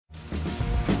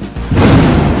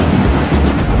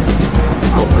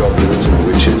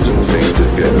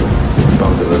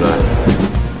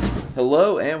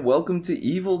Hello and welcome to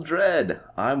Evil Dread.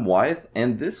 I'm Wyeth,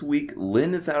 and this week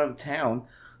Lynn is out of town,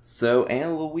 so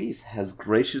Anna Louise has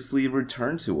graciously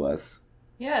returned to us.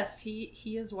 Yes, he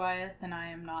is Wyeth, and I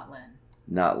am not Lynn.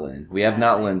 Not Lynn. We have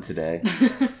not Lynn today.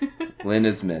 Lynn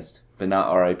is missed, but not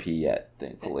R.I.P. yet,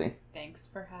 thankfully. Thanks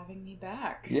for having me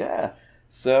back. Yeah.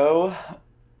 So,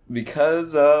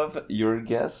 because of your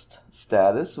guest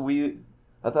status, I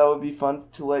thought it would be fun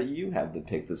to let you have the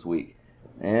pick this week.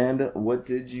 And what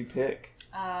did you pick?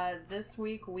 This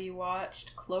week we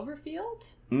watched Cloverfield,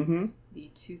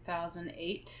 the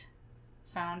 2008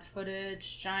 found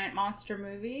footage giant monster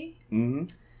movie.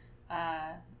 It's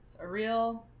a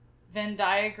real Venn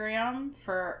diagram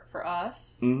for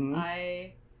us.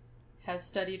 I have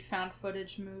studied found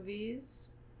footage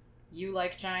movies. You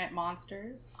like giant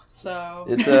monsters, so...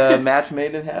 It's a match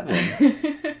made in heaven.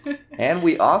 And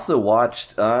we also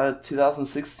watched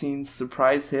 2016's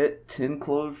surprise hit 10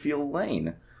 Cloverfield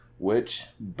Lane, which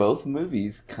both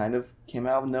movies kind of came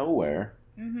out of nowhere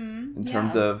in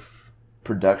terms of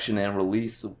production and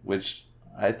release, which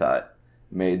I thought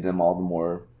made them all the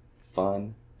more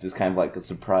fun. Just kind of like a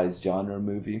surprise genre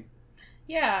movie.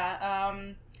 Yeah,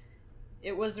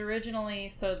 it was originally,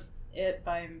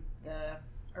 by the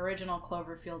original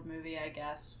Cloverfield movie, I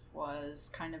guess, was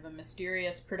kind of a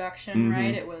mysterious production,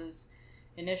 right? It was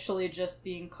initially just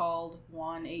being called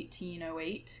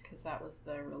 1/1808, because that was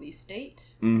the release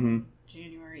date, January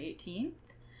 18th.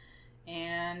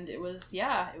 And it was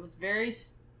very,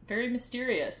 very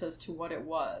mysterious as to what it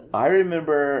was. I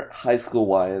remember high school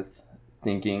Wyeth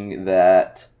thinking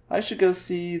that I should go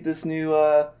see this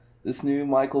new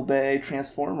Michael Bay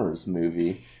Transformers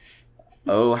movie.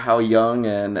 Oh, how young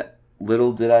and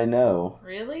little did I know.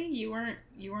 Really? You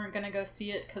weren't gonna go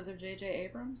see it because of J.J.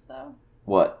 Abrams, though?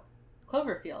 What?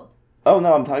 Cloverfield. Oh,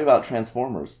 no, I'm talking about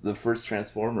Transformers. The first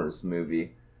Transformers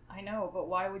movie. I know, but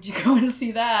why would you go and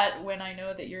see that when I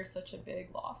know that you're such a big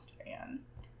Lost fan?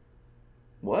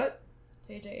 What?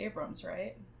 J.J. Abrams,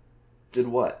 right? Did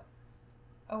what?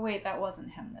 Oh, wait, that wasn't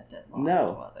him that did Lost,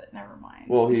 no. Was it? Never mind.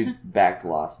 Well, he backed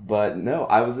Lost, but no,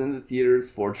 I was in the theaters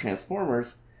for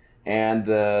Transformers, and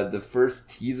the first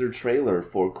teaser trailer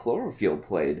for Cloverfield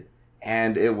played,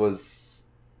 and it was,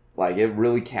 like, it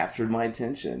really captured my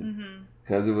attention.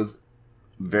 Because it was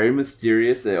very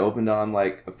mysterious. It opened on,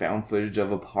 like, a found footage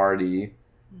of a party,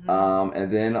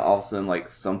 and then all of a sudden, like,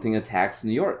 something attacks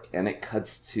New York, and it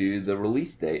cuts to the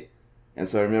release date. And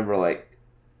so I remember, like,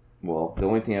 well, the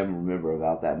only thing I remember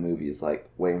about that movie is, like,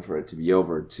 waiting for it to be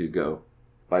over to go.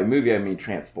 By movie, I mean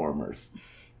Transformers.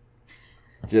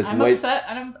 I'm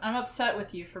upset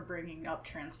with you for bringing up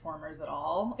Transformers at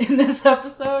all in this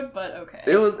episode, but okay.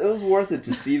 It was worth it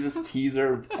to see this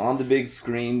teaser on the big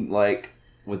screen, like,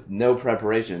 with no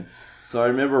preparation. So I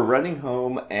remember running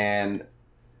home and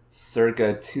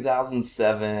circa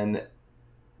 2007,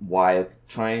 Wyeth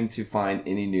trying to find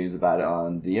any news about it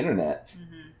on the internet.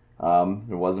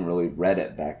 There wasn't really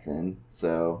Reddit back then,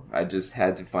 so I just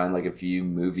had to find, like, a few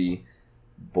movie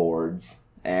boards,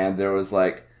 and there was,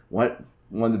 like,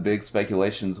 one of the big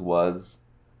speculations was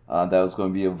that was going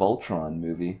to be a Voltron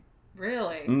movie.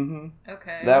 Really?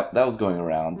 Okay. That was going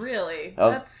around. Really?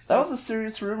 That was a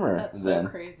serious rumor. That's then.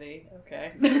 So crazy.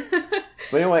 Okay.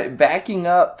 But anyway, backing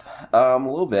up a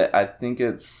little bit, I think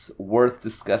it's worth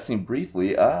discussing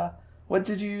briefly. What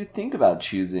did you think about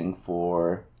choosing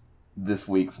for this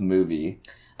week's movie?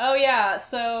 Oh yeah,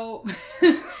 so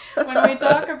when we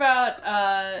talk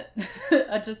about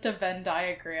just a Venn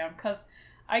diagram, because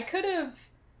I could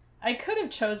have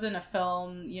chosen a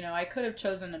film, I could have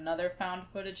chosen another found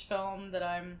footage film that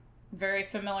I'm very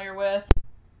familiar with,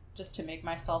 just to make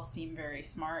myself seem very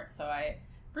smart. So I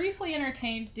briefly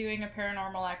entertained doing a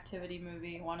Paranormal Activity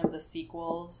movie, one of the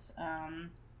sequels,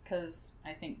 because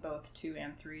I think both 2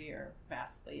 and 3 are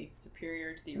vastly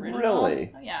superior to the original.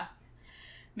 Really? Yeah.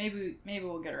 Maybe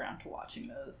we'll get around to watching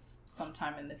those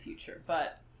sometime in the future.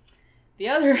 But the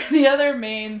other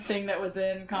main thing that was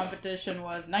in competition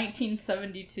was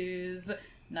 1972's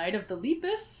Night of the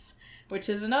Lepus, which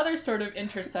is another sort of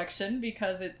intersection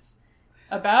because it's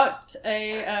about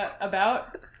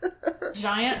about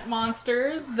giant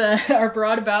monsters that are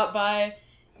brought about by,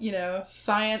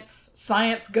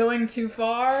 science going too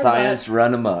far. Science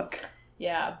run amok.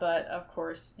 Yeah, but of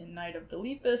course, in Night of the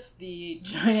Lepus, the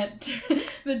giant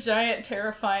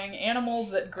terrifying animals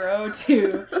that grow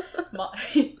to,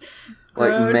 like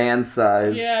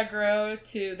man-sized. Yeah, grow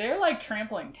to. They're like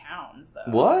trampling towns,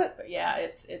 though. What? But yeah,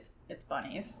 it's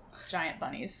bunnies, giant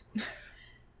bunnies.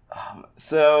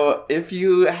 So, if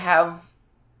you have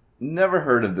never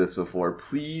heard of this before,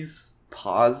 please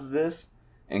pause this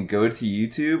and go to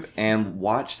YouTube and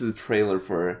watch the trailer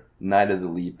for Night of the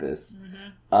Lepus.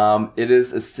 It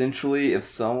is essentially if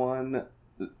someone...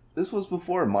 This was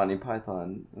before Monty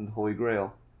Python and the Holy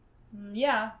Grail.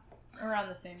 Yeah, around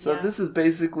the same. So this is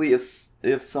basically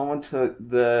if someone took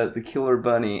the Killer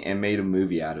Bunny and made a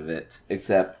movie out of it,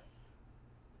 except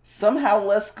somehow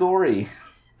less gory.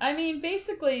 I mean,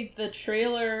 basically, the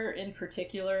trailer in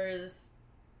particular is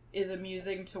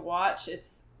amusing to watch.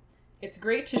 It's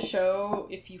great to show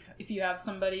if you have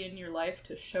somebody in your life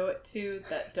to show it to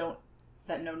that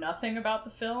know nothing about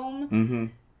the film. Mm-hmm.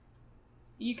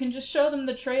 You can just show them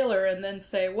the trailer and then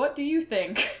say, "What do you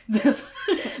think this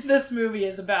movie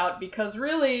is about?" Because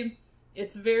really,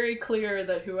 it's very clear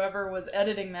that whoever was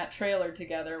editing that trailer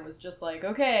together was just like,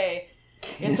 "Okay,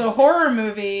 it's a horror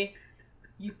movie.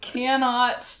 You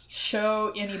cannot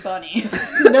show any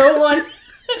bunnies. No one.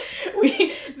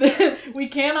 We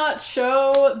cannot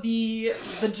show the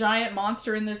giant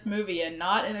monster in this movie, and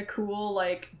not in a cool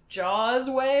like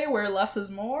Jaws way where less is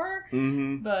more.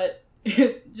 Mm-hmm. But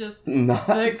it's just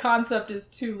the concept is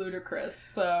too ludicrous.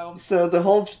 So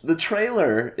the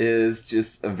trailer is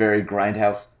just a very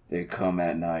grindhouse. They come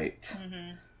at night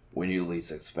when you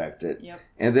least expect it. Yep.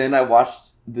 And then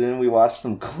we watched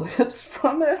some clips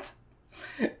from it.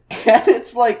 And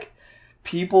it's like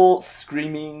people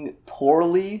screaming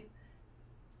poorly,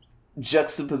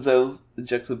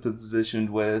 juxtapositioned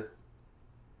with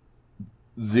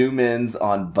zoom-ins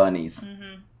on bunnies.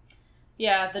 Mm-hmm.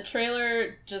 Yeah, the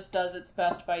trailer just does its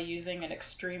best by using an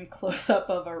extreme close-up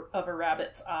of a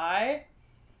rabbit's eye.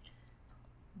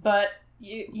 But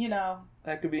you know,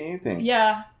 that could be anything.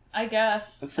 Yeah, I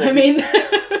guess.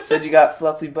 Said you got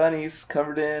fluffy bunnies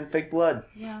covered in fake blood.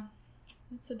 Yeah.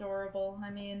 It's adorable. I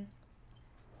mean,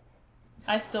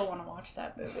 I still want to watch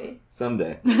that movie.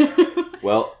 Someday.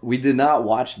 Well, we did not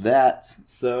watch that,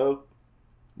 so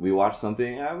we watched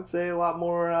something, I would say, a lot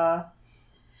more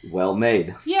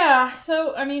well-made. Yeah,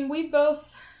 so, I mean, we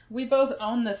both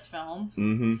own this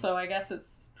film, so I guess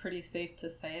it's pretty safe to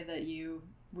say that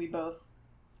we both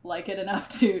like it enough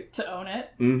to own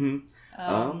it. When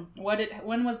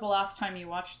was the last time you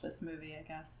watched this movie, I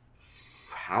guess?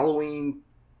 Halloween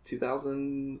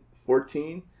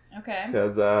 2014. Okay.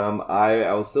 Because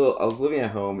I was living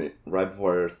at home right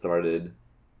before I started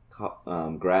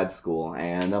grad school,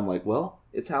 and I'm like, well,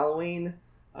 it's Halloween.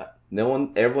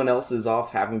 Everyone else is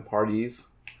off having parties.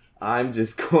 I'm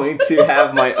just going to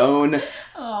have my own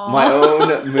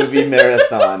movie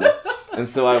marathon. And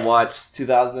so I watched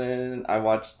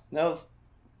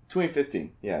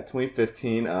 2015. Yeah,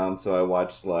 2015. So I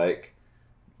watched like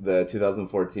the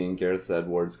 2014 Gareth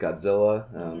Edwards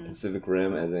Godzilla, Pacific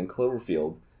Rim, and then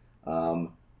Cloverfield.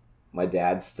 My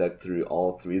dad stuck through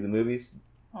all three of the movies.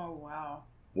 Oh, wow.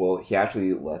 Well, he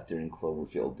actually left during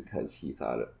Cloverfield because he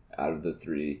thought out of the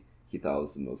three, he thought it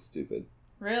was the most stupid.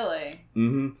 Really?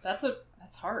 Mm-hmm. That's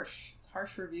harsh. It's a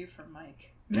harsh review from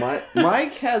Mike.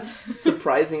 Mike has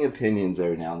surprising opinions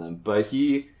every now and then, but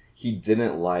he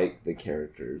didn't like the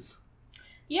characters.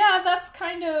 Yeah, that's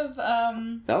kind of...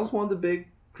 that was one of the big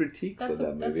critiques of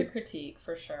that movie. That's a critique,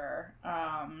 for sure.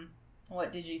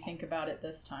 What did you think about it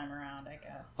this time around, I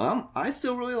guess? I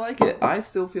still really like it. I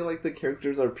still feel like the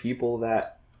characters are people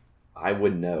that I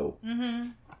would know.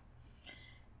 Mm-hmm.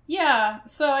 Yeah,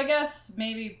 so I guess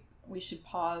maybe we should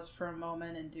pause for a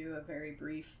moment and do a very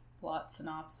brief plot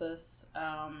synopsis.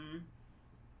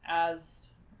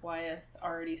 As Wyeth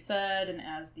already said, and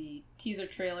as the teaser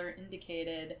trailer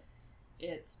indicated,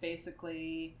 it's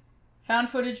basically found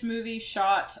footage movie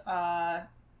shot.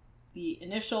 The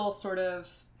initial sort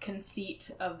of conceit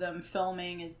of them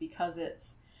filming is because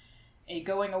it's a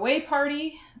going away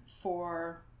party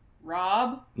for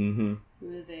Rob, who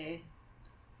is a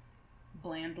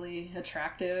blandly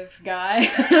attractive guy.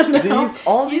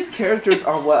 All these characters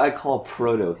are what I call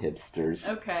proto-hipsters.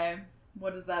 Okay.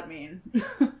 What does that mean?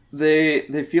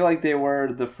 They feel like they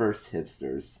were the first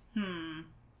hipsters.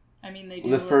 I mean, they do.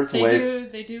 The first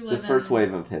wave. They do live. The first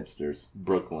wave of hipsters,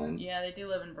 Brooklyn. Yeah, they do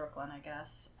live in Brooklyn, I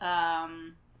guess.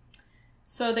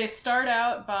 So they start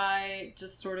out by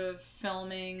just sort of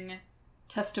filming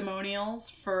testimonials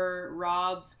for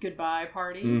Rob's goodbye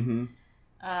party.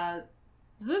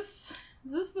 Is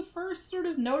this the first sort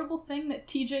of notable thing that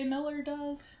T.J. Miller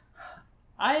does?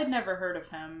 I had never heard of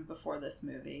him before this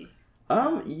movie.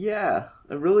 Yeah.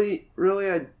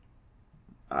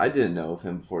 I didn't know of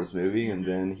him before this movie, and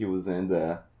then he was in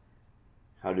the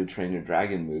How to Train Your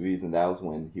Dragon movies, and that was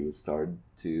when he was started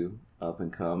to up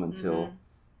and come until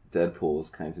Deadpool was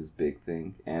kind of his big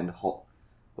thing. And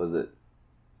was it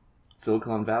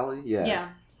Silicon Valley? Yeah.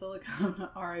 Silicon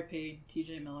R.I.P.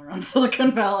 T.J. Miller on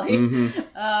Silicon Valley.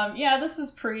 Yeah, this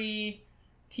is pre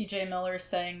T.J. Miller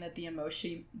saying that the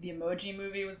Emoji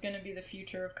Movie was going to be the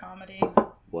future of comedy.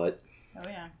 What? Oh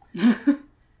yeah, that's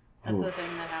a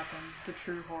thing that happened. The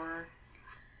true horror.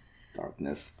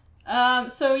 Darkness.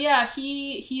 So yeah,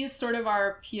 he's sort of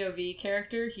our POV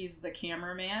character. He's the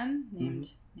cameraman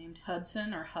named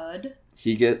Hudson or Hud.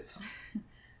 He gets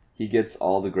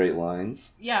all the great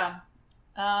lines. Yeah.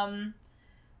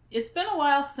 It's been a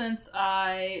while since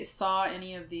I saw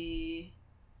any of the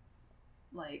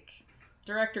like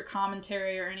director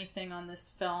commentary or anything on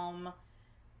this film.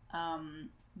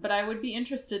 But I would be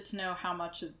interested to know how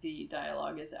much of the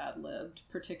dialogue is ad-libbed,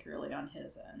 particularly on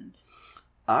his end.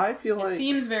 I feel like... It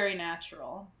seems very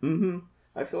natural. Mm-hmm.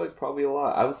 I feel like probably a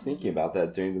lot. I was thinking about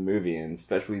that during the movie, and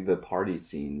especially the party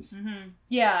scenes. Mm-hmm.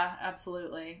 Yeah,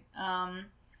 absolutely.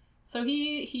 So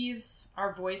he's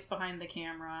our voice behind the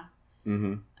camera.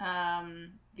 Mm-hmm.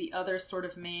 The other sort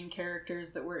of main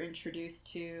characters that we're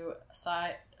introduced to,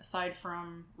 aside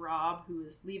from Rob, who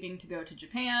is leaving to go to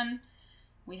Japan,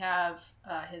 we have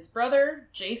his brother,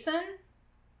 Jason.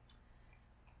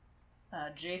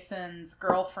 Jason's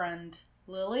girlfriend,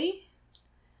 Lily.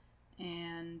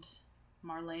 And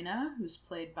Marlena, who's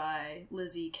played by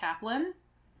Lizzie Kaplan.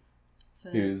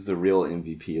 Who's the real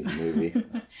MVP of the movie.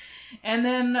 And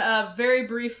then very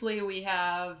briefly we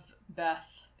have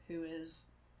Beth, who is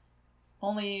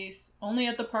only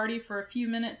at the party for a few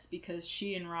minutes because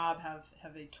she and Rob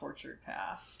have a tortured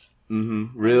past.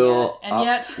 Mm-hmm. And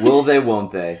yet will they,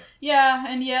 won't they? Yeah,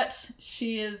 and yet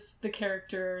she is the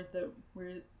character that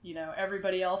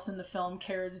everybody else in the film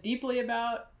cares deeply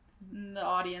about. And the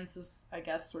audience is, I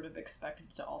guess, sort of expected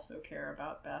to also care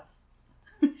about Beth.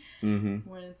 Mm-hmm.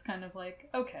 When it's kind of like,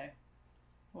 okay,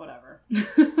 whatever.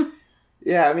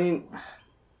 Yeah, I mean,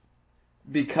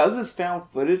 because it's found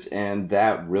footage and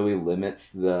that really limits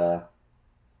the...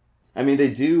 I mean, they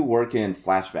do work in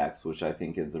flashbacks, which I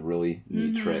think is a really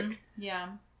neat trick. Yeah.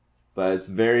 But it's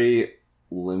very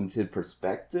limited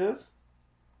perspective.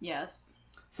 Yes.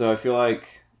 So I feel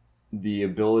like the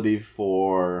ability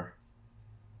for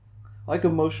like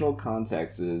emotional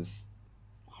context is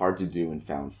hard to do in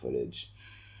found footage.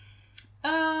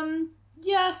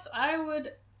 Yes, I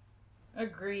would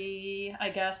agree, I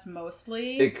guess,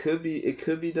 mostly. It could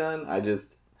be done. I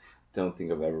just don't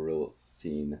think I've ever really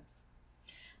seen.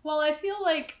 Well, I feel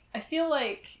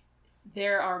like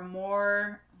there are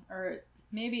more, or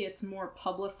maybe it's more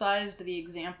publicized, the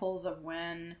examples of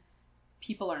when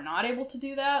people are not able to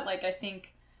do that. Like, I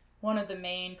think one of the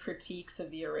main critiques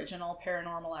of the original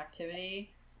Paranormal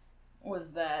Activity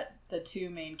was that the two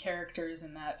main characters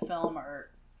in that film are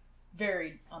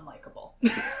very unlikable.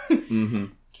 Mm-hmm.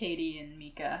 Katie and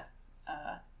Mika.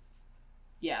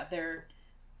 Yeah, they're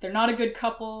not a good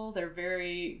couple. They're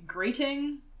very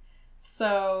grating.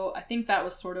 So I think that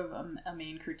was sort of a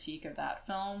main critique of that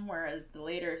film. Whereas the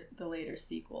later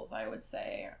sequels, I would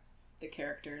say, the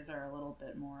characters are a little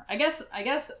bit more. I guess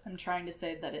I'm trying to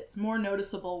say that it's more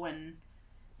noticeable when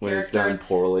it's done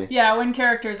poorly. Yeah, when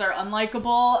characters are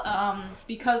unlikable.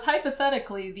 Because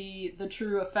hypothetically, the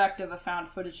true effect of a found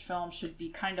footage film should be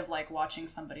kind of like watching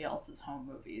somebody else's home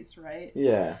movies, right?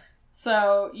 Yeah.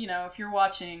 So, if you're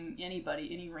watching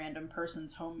any random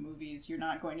person's home movies, you're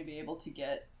not going to be able to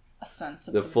get a sense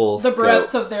of the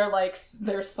breadth of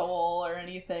their soul or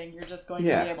anything. You're just going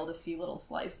to be able to see little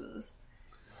slices.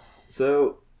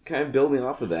 So, kind of building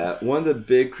off of that, one of the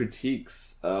big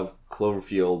critiques of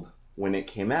Cloverfield when it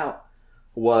came out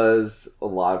was a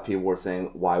lot of people were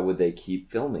saying, why would they keep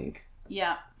filming?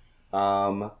 Yeah.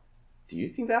 Do you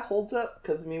think that holds up?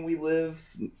 Because, I mean, we live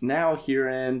now here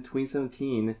in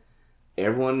 2017.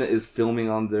 Everyone is filming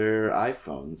on their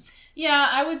iPhones. Yeah,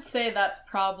 I would say that's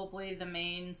probably the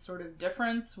main sort of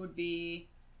difference would be,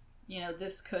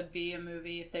 this could be a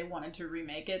movie. If they wanted to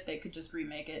remake it, they could just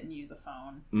remake it and use a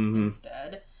phone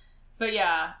instead. But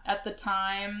yeah, at the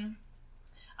time,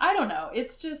 I don't know.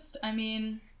 It's just, I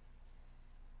mean,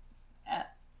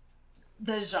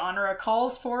 the genre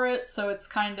calls for it, so it's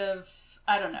kind of,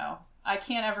 I don't know. I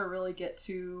can't ever really get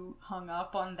too hung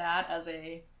up on that as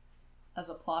a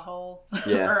plot hole.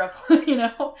 Yeah. Or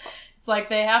it's like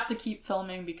they have to keep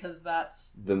filming because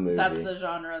that's the movie. That's the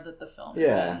genre that the film is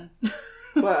in.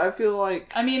 But I feel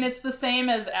like, I mean, it's the same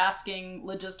as asking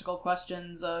logistical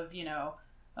questions of,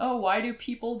 why do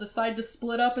people decide to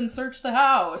split up and search the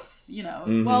house?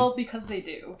 Well, because they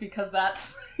do. Because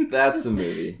that's that's the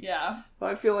movie. Yeah.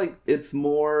 But I feel like it's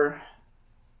more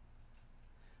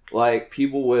like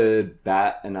people would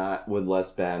less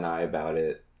bat an eye about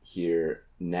it here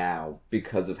now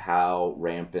because of how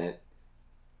rampant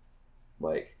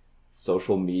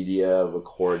social media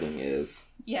recording is.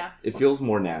 Yeah. It feels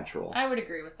more natural. I would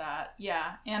agree with that.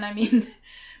 Yeah. And I mean,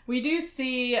 we do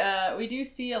see a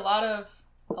lot of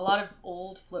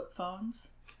old flip phones.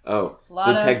 Oh,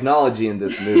 the technology in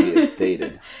this movie is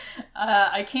dated.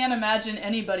 I can't imagine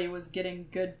anybody was getting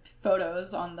good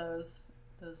photos on those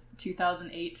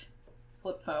 2008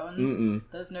 flip phones. Mm-mm.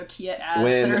 Those Nokia ads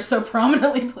that are so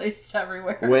prominently placed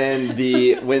everywhere. When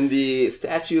the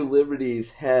Statue of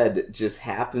Liberty's head just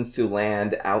happens to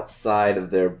land outside of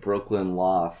their Brooklyn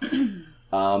loft,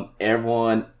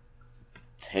 everyone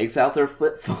takes out their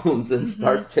flip phones and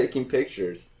starts taking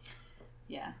pictures.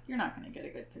 Yeah, you're not going to get a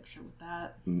good picture with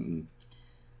that. Mm-mm.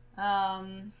 I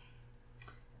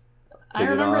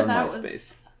remember that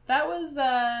was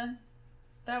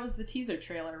the teaser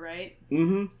trailer, right?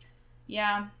 Mm-hmm.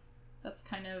 Yeah, that's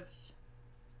kind of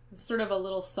sort of a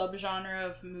little subgenre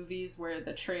of movies where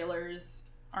the trailers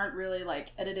aren't really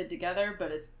like edited together,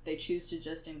 but they choose to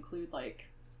just include like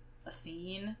a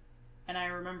scene. And I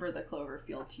remember the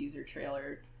Cloverfield teaser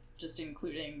trailer just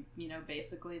including,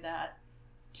 basically that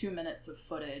 2 minutes of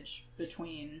footage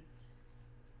between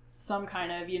some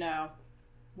kind of,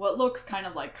 what looks kind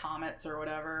of like comets or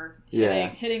whatever,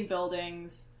 hitting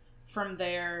buildings, from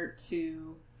there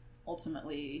to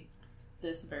ultimately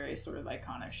this very sort of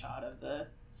iconic shot of the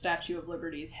Statue of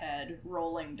Liberty's head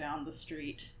rolling down the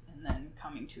street and then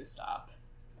coming to a stop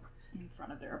in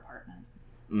front of their apartment.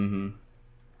 Mm-hmm.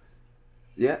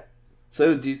 Yeah.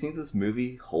 So do you think this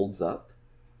movie holds up?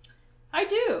 I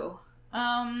do.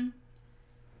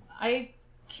 I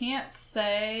can't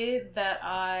say that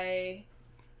I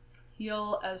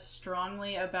feel as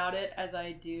strongly about it as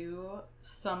I do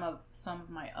some of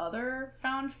my other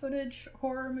found footage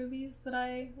horror movies that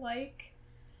I like.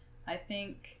 I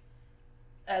think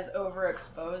as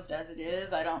overexposed as it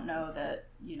is, I don't know that,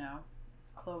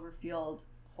 Cloverfield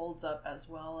holds up as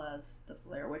well as the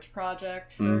Blair Witch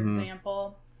Project, for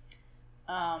example.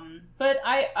 But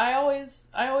I always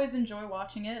enjoy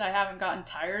watching it. I haven't gotten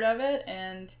tired of it,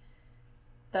 and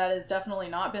that has definitely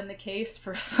not been the case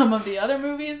for some of the other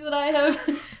movies that I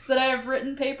have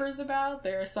written papers about.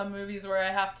 There are some movies where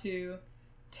I have to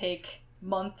take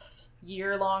months,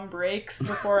 year-long breaks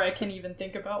before I can even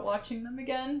think about watching them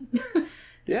again.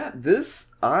 Yeah,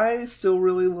 I still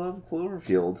really love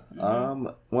Cloverfield.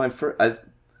 Mm-hmm.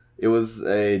 It was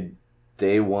a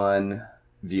day one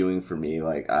viewing for me.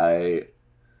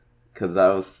 Because I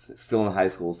was still in high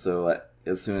school, so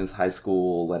as soon as high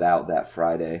school let out that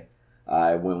Friday,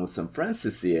 I went with some friends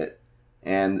to see it,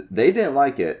 and they didn't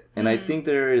like it. And I think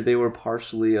they were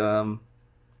partially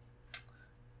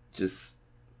just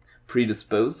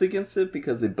predisposed against it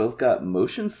because they both got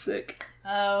motion sick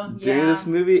during this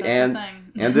movie. And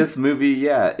this movie,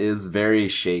 is very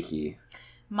shaky.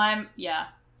 My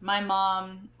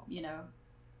mom,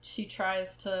 she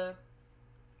tries to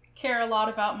care a lot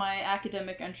about my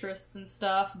academic interests and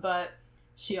stuff, but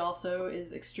she also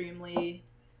is extremely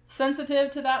sensitive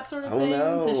to that sort of thing,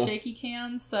 to shaky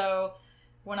cams. So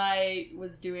when I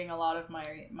was doing a lot of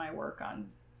my work on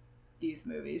these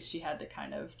movies, she had to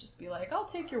kind of just be like, I'll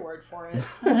take your word for it.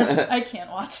 I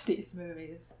can't watch these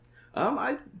movies.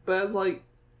 But as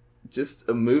just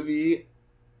a movie,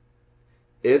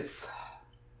 it's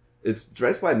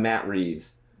directed by Matt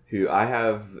Reeves, who I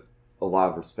have a lot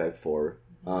of respect for.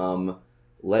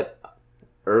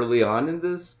 Early on in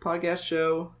this podcast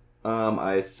show,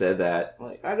 I said that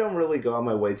I don't really go on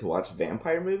my way to watch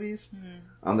vampire movies.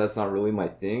 That's not really my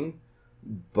thing.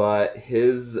 But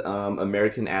his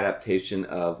American adaptation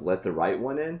of Let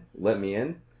Me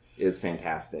In, is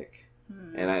fantastic.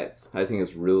 And I think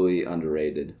it's really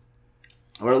underrated.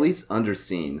 Or at least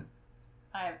underseen.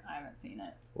 I haven't seen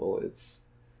it. Well,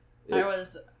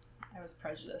 I was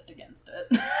prejudiced against it.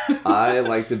 I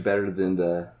liked it better than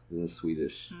the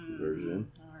Swedish version.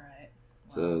 All right. Wow.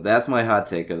 So that's my hot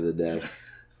take of the day.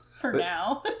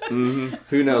 Now.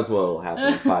 Who knows what will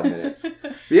happen in 5 minutes.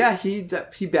 But yeah, he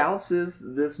balances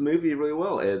this movie really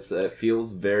well. It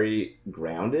feels very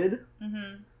grounded.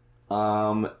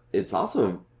 It's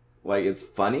also it's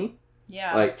funny.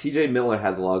 Yeah. TJ Miller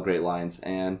has a lot of great lines,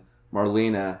 and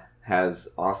Marlena has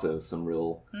also some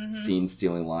real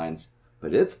scene-stealing lines.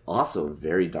 But it's also a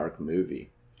very dark movie.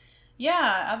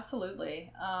 Yeah,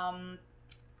 absolutely.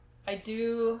 I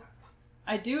do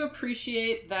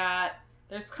appreciate that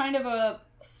there's kind of a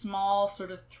small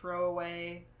sort of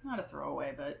throwaway, not a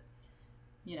throwaway, but,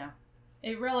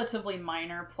 a relatively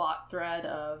minor plot thread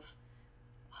of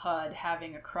Hud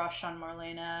having a crush on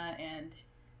Marlena, and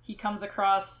he comes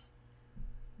across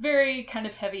very kind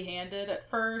of heavy-handed at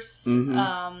first.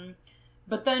 But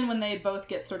But then when they both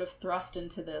get sort of thrust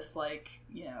into this, like,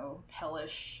 you know,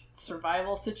 hellish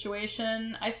survival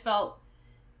situation, I felt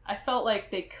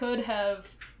like they could have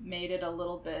made it a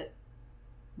little bit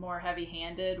more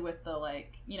heavy-handed with the,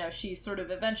 like, you know, she sort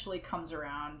of eventually comes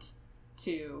around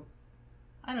to,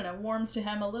 I don't know, warms to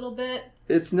him a little bit.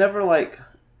 It's never, like,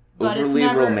 overly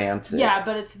romantic. Yeah,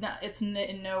 but it's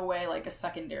in no way like a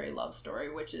secondary love story,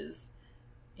 which is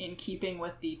in keeping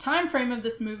with the time frame of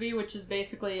this movie, which is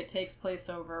basically it takes place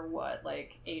over what,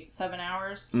 like 7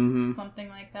 hours, something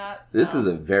like that. So. This is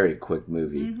a very quick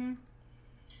movie. Mm-hmm.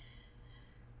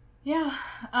 Yeah.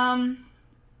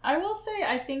 I will say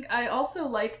I think I also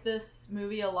like this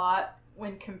movie a lot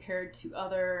when compared to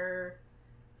other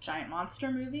giant monster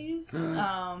movies.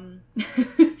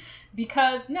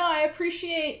 Because I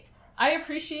appreciate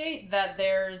that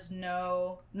there's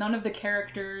none of the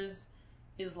characters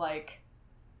is like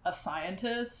a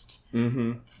scientist.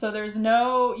 Mm-hmm. So there's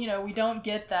no, you know, we don't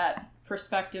get that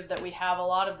perspective that we have a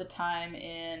lot of the time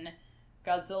in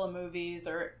Godzilla movies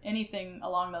or anything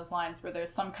along those lines where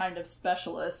there's some kind of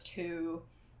specialist who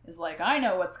is like, I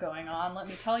know what's going on, let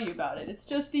me tell you about it. It's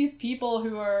just these people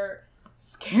who are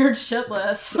scared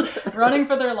shitless, running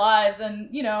for their lives, and,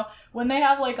 you know, when they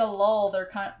have like a lull,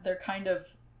 they're kind of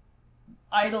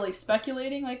idly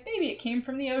speculating, like maybe it came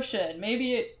from the ocean,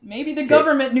 maybe the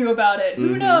government knew about it,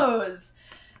 who knows?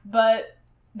 But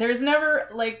there's never,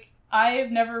 like, I've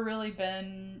never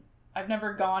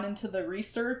gone into the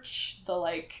research, the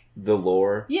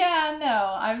lore. Yeah,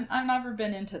 no, I've never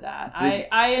been into that.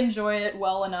 I enjoy it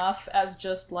well enough as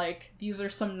just like, these are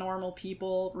some normal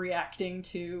people reacting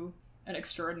to an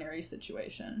extraordinary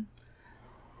situation.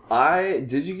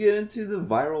 Did you get into the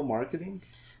viral marketing?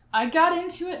 I got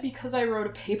into it because I wrote a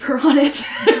paper on it.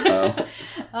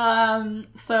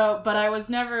 Oh. But I was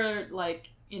never, like,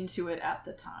 into it at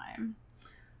the time.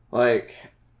 Like,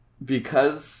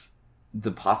 because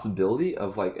the possibility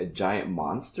of, like, a giant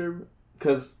monster,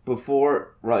 because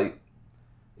before, like,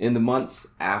 in the months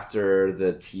after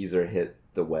the teaser hit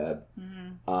the web,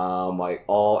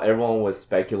 everyone was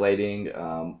speculating,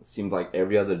 seemed like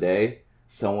every other day,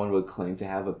 someone would claim to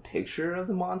have a picture of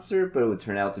the monster, but it would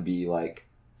turn out to be, like,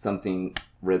 something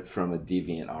ripped from a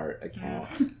DeviantArt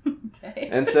account. Okay.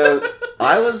 And so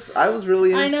I was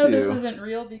really into... I know this isn't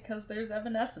real because there's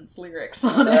Evanescence lyrics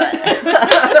on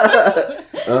it.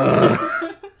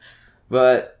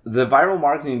 But the viral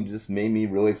marketing just made me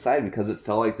really excited because it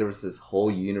felt like there was this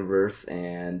whole universe,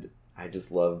 and I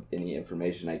just love any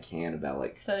information I can about,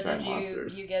 like, giant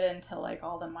monsters. So did you get into, like,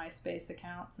 all the MySpace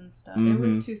accounts and stuff? It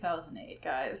was 2008,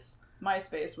 guys.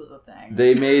 MySpace was a thing.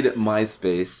 They made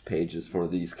MySpace pages for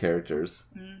these characters.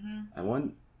 I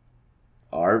wonder,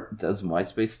 does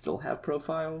MySpace still have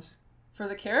profiles? For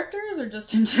the characters or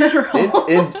just in general?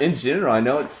 In general, I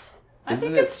know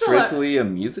isn't it strictly a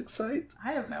music site?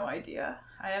 I have no idea.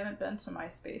 I haven't been to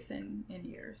MySpace in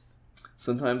years.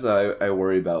 Sometimes I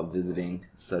worry about visiting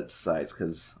such sites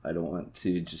because I don't want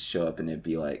to just show up and it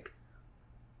be like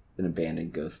an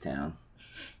abandoned ghost town.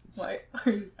 Why?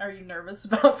 Are you nervous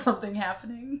about something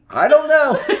happening? I don't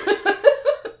know.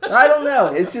 I don't know.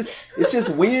 It's just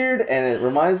weird, and it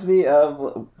reminds me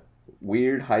of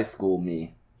weird high school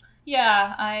me.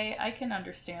 Yeah, I can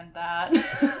understand that.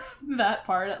 That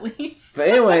part, at least. But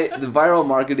anyway, the viral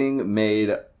marketing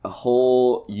made a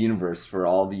whole universe for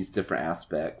all these different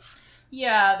aspects.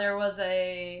 Yeah, there was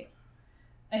a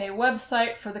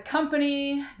website for the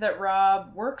company that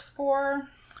Rob works for,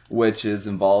 which is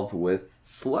involved with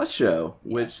Slusho,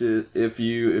 which is, if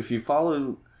you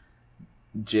follow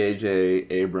J.J.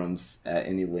 Abrams at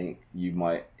any length,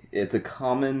 it's a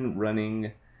common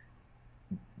running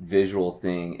visual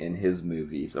thing in his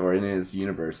movies or in his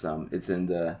universe. It's in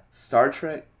the Star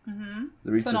Trek, the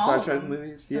recent Star Trek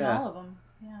movies. It's in all of them.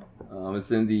 Yeah.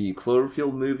 It's in the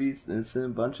Cloverfield movies, and it's in a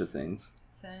bunch of things.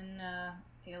 It's in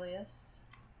Alias.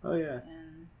 Oh yeah.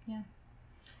 And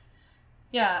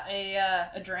yeah,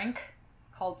 a drink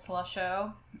called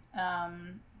Slusho,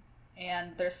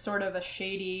 and there's sort of a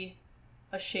shady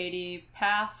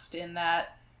past in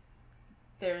that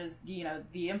there's, you know,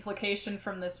 the implication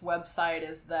from this website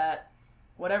is that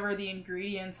whatever the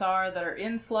ingredients are that are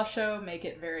in Slusho make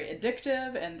it very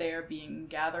addictive, and they are being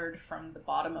gathered from the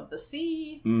bottom of the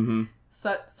sea.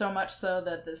 So much so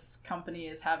that this company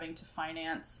is having to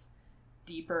finance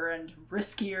deeper and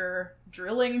riskier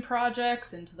drilling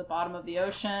projects into the bottom of the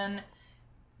ocean.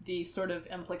 The sort of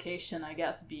implication, I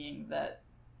guess, being that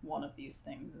one of these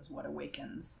things is what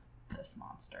awakens this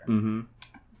monster.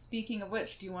 Speaking of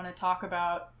which, do you want to talk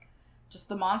about just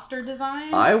the monster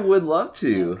design? I would love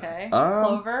to. Okay.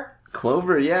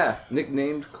 Clover, yeah.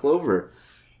 Nicknamed Clover.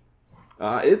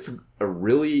 It's a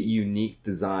really unique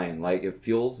design. Like, it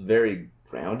feels very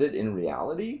grounded in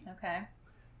reality. Okay.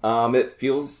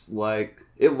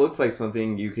 It looks like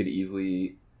something you could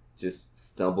easily just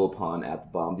stumble upon at the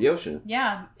bottom of the ocean.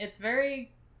 Yeah, it's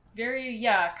very, very,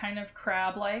 kind of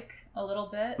crab-like a little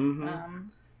bit. Mm-hmm.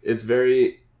 It's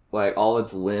very, like, all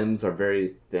its limbs are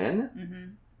very thin.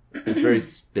 Mm-hmm. It's very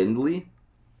spindly.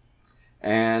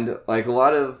 And, like, a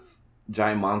lot of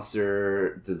giant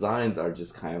monster designs are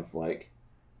just kind of, like,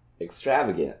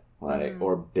 extravagant, like,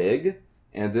 or big.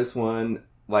 And this one,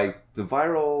 like, it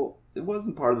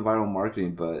wasn't part of the viral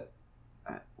marketing, but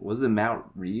was it Matt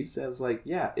Reeves that was like,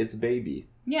 yeah, it's a baby?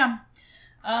 Yeah.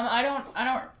 I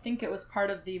don't think it was part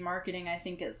of the marketing. I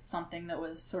think it's something that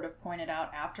was sort of pointed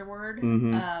out afterward.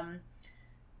 Mm-hmm.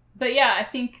 But yeah, I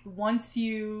think once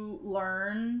you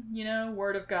learn,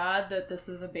 word of God, that this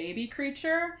is a baby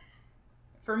creature,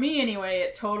 for me anyway,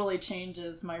 it totally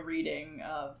changes my reading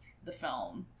of the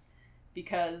film.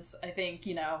 Because I think,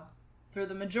 for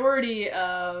the majority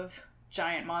of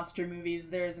giant monster movies,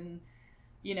 there's a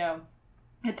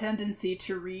tendency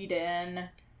to read in,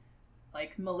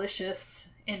 like, malicious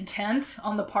intent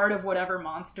on the part of whatever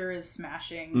monster is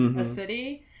smashing a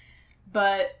city.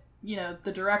 But,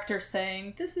 the director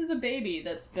saying, this is a baby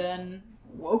that's been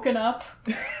woken up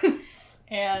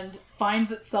and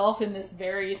finds itself in this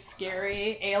very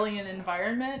scary alien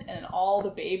environment, and all the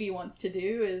baby wants to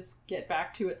do is get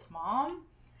back to its mom.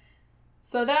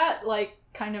 So that, like,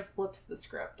 kind of flips the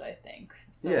script, I think.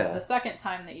 So the second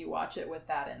time that you watch it with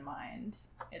that in mind,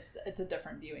 it's a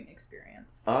different viewing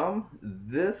experience.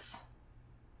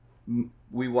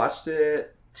 We watched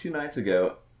it 2 nights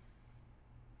ago,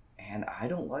 and I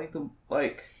don't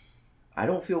I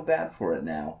don't feel bad for it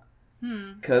now.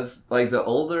 Because, like, the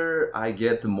older I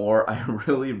get, the more I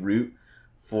really root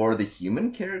for the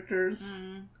human characters.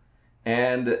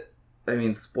 And, I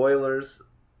mean, spoilers,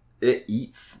 it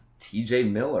eats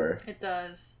TJ Miller. It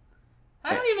does.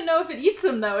 I don't even know if it eats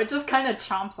him, though. It just kind of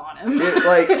chomps on him.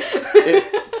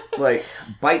 It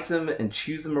bites him and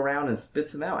chews him around and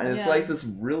spits him out. And it's like this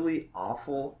really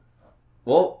awful...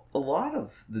 Well, a lot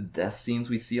of the death scenes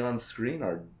we see on screen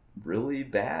are really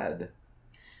bad.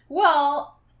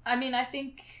 Well, I mean, I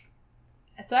think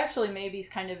it's actually maybe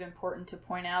kind of important to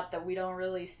point out that we don't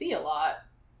really see a lot.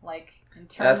 Like, in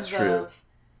terms of,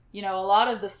 a lot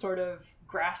of the sort of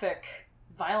graphic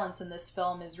violence in this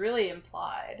film is really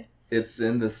implied. It's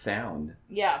in the sound.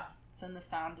 Yeah, it's in the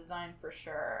sound design for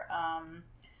sure.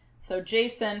 So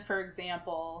Jason, for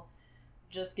example,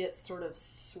 just gets sort of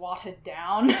swatted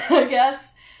down, I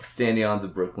guess. Standing on the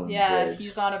Brooklyn Bridge. Yeah,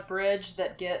 he's on a bridge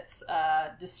that gets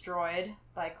destroyed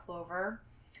by Clover.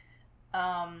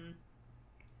 HUD,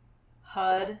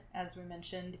 as we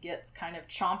mentioned, gets kind of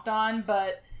chomped on,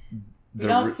 but we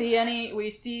don't see any... We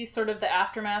see sort of the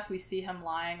aftermath. We see him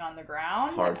lying on the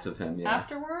ground. Parts of him, yeah.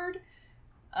 Afterward.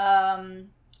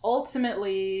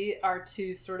 Ultimately, our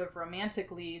 2 sort of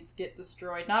romantic leads get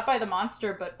destroyed, not by the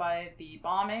monster, but by the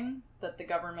bombing that the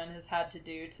government has had to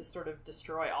do to sort of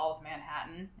destroy all of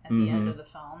Manhattan at the end of the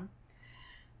film.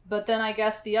 But then I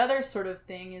guess the other sort of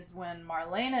thing is when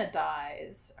Marlena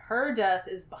dies, her death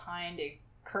is behind a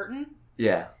curtain.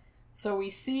 Yeah. So we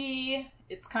see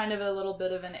it's kind of a little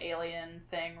bit of an alien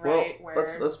thing, right? Well,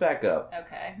 let's back up.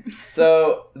 Okay.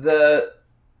 So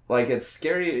it's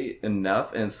scary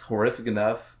enough and it's horrific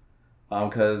enough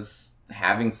because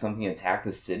having something attack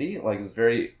the city, is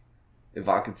very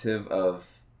evocative of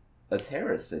a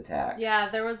terrorist attack. Yeah,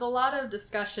 there was a lot of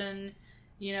discussion,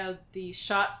 the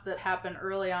shots that happen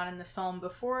early on in the film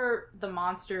before the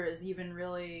monster is even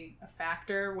really a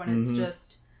factor, when it's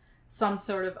just some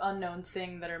sort of unknown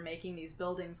thing that are making these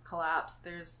buildings collapse.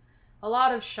 There's a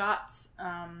lot of shots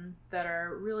that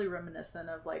are really reminiscent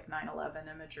of 9/11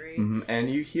 imagery. And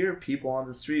you hear people on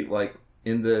the street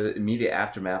in the immediate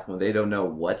aftermath when they don't know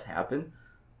what's happened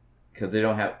because they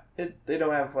don't have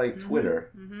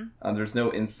Twitter. There's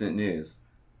no instant news.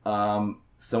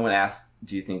 Someone asked,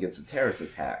 "Do you think it's a terrorist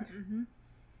attack?"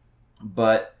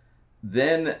 But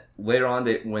then later on,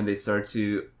 when they start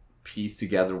to piece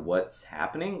together what's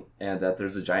happening and that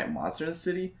there's a giant monster in the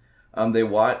city, they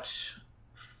watch.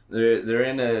 They're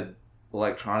in an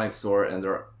electronics store and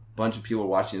there are a bunch of people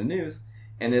watching the news,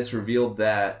 and it's revealed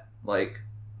that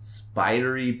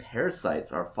spidery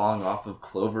parasites are falling off of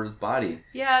Clover's body.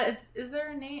 Yeah, is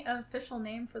there an official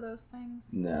name for those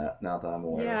things? No, not that I'm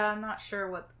aware of. Yeah, I'm not sure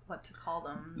what to call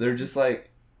them. They're just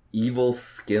evil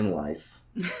skin lice,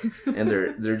 and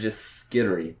they're just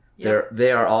skittery. Yep.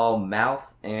 They are all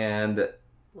mouth and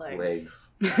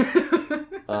legs.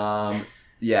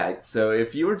 Yeah, so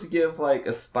if you were to give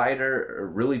a spider a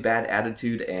really bad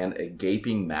attitude and a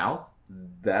gaping mouth,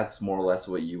 that's more or less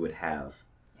what you would have.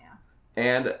 Yeah.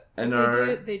 And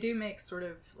they do make sort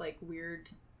of like weird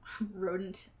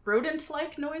rodent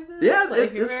like noises. Yeah,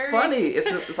 like, it's funny.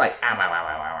 It's like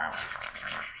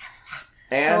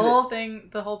and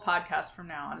the whole podcast from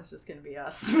now on is just going to be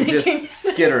us just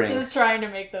skittering, just trying to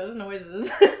make those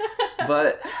noises.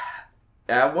 But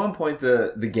at one point,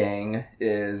 the gang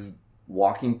is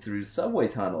walking through subway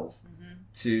tunnels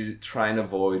to try and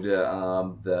avoid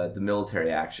the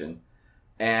military action,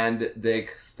 and they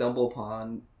stumble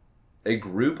upon a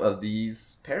group of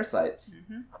these parasites,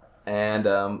 and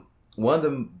one of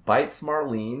them bites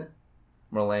Marlena,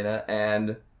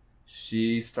 and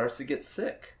she starts to get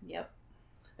sick. Yep.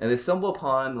 And they stumble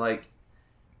upon like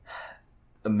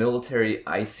a military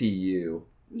ICU.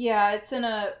 Yeah, it's in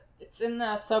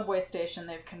the subway station.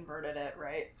 They've converted it,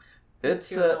 right? It's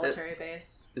to a military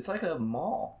base. It's like a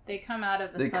mall. They come out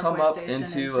of the they subway come up station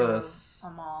into a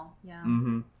mall. Yeah.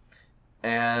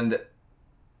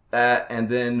 And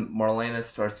then Marlena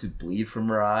starts to bleed from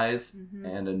her eyes,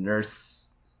 and a nurse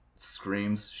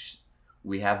screams,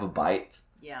 "We have a bite."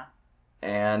 Yeah.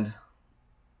 And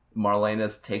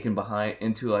Marlena's taken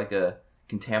into like a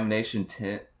contamination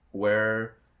tent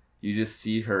where you just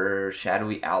see her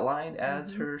shadowy outline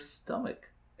as her stomach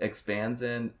expands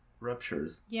and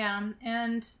ruptures. Yeah,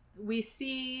 and we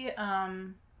see,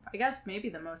 I guess maybe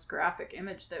the most graphic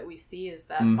image that we see is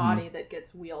that body that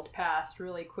gets wheeled past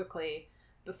really quickly.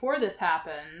 Before this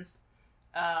happens,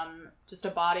 just a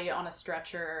body on a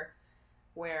stretcher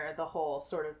where the whole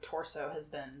sort of torso has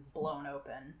been blown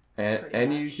open.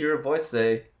 And you hear a voice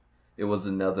say, "It was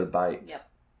another bite." Yep.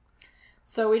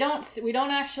 So we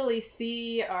don't actually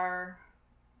see our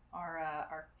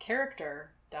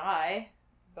character die,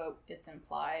 but it's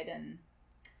implied, and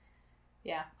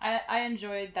yeah, I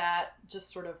enjoyed that,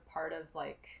 just sort of part of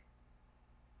like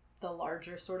the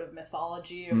larger sort of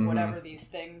mythology of whatever these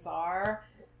things are.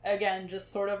 Again,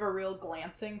 just sort of a real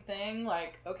glancing thing,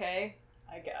 like, okay,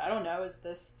 I don't know,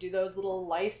 do those little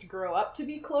lice grow up to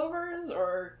be clovers,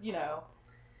 or, you know,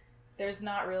 there's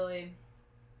not really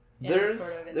any sort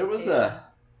of indication. There was a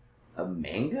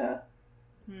manga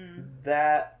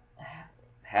that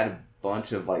had a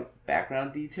bunch of like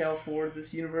background detail for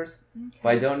this universe, but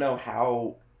I don't know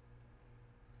how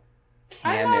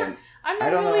canon. I'm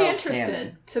not really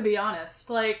interested, to be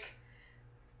honest. Like,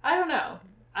 I don't know.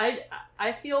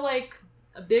 I feel like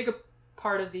a big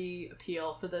part of the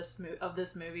appeal for this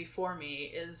movie for me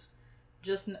is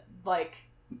just like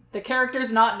the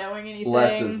characters not knowing anything.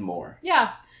 Less is more.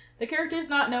 Yeah, the characters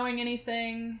not knowing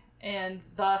anything, and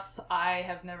thus I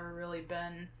have never really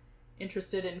been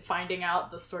interested in finding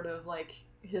out the sort of like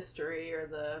history or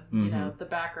the you know, the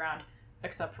background,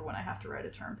 except for when I have to write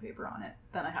a term paper on it.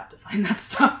 Then I have to find that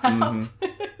stuff out.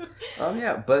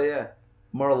 But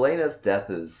Marlena's death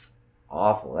is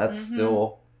awful. That's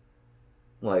still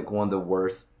like one of the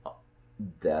worst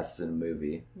deaths in a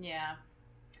movie. Yeah.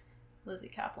 Lizzie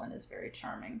Kaplan is very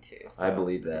charming too. So I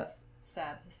believe that. It's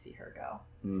sad to see her go.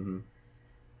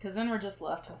 Because then we're just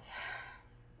left with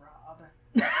Rob.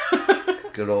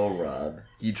 Good old Rob.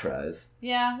 He tries.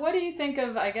 Yeah. What do you think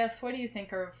of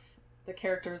the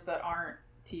characters that aren't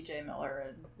T.J. Miller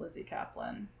and Lizzie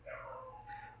Kaplan?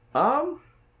 I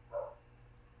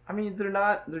mean, they're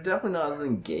definitely not as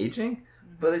engaging,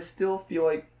 but they still feel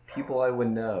like people I would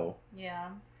know. Yeah.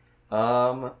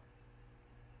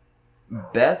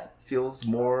 Beth feels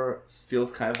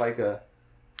kind of like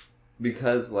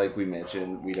because like we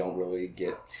mentioned, we don't really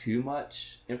get too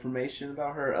much information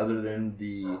about her other than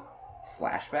the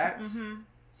flashbacks.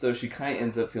 So she kind of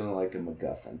ends up feeling like a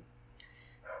MacGuffin.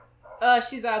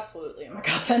 She's absolutely a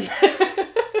MacGuffin.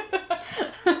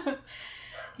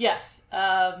 Yes.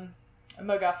 A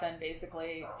MacGuffin,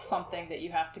 basically something that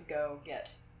you have to go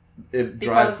get. It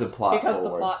drives the plot because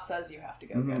forward. The plot says you have to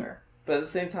go get her. But at the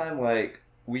same time, like,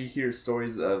 we hear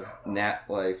stories of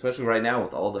especially right now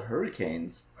with all the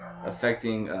hurricanes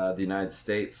affecting the United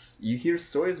States. You hear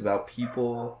stories about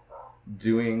people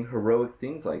doing heroic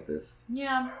things like this.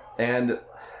 Yeah. And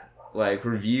like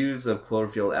reviews of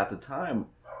Cloverfield at the time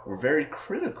were very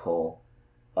critical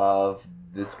of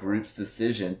this group's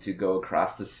decision to go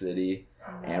across the city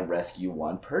and rescue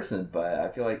one person. But I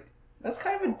feel like that's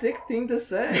kind of a dick thing to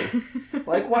say.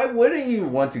 Like, why wouldn't you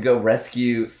want to go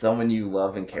rescue someone you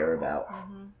love and care about?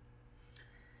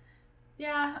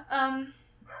 Yeah,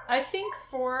 I think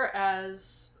for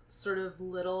as sort of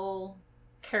little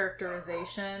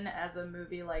characterization as a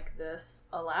movie like this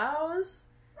allows,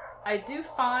 I do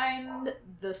find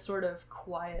the sort of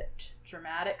quiet,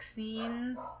 dramatic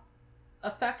scenes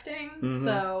affecting.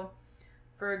 So,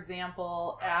 for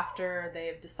example, after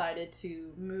they've decided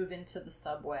to move into the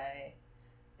subway,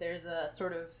 there's a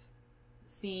sort of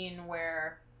scene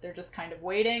where they're just kind of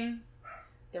waiting.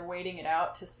 They're waiting it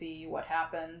out to see what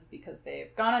happens because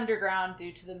they've gone underground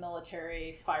due to the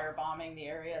military firebombing the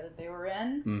area that they were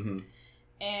in. Mm-hmm.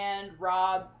 And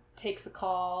Rob takes a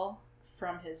call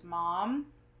from his mom,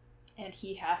 and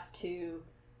he has to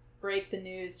break the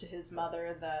news to his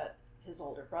mother that his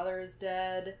older brother is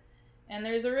dead. And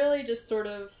there's a really just sort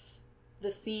of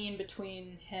the scene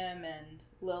between him and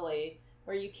Lily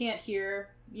where you can't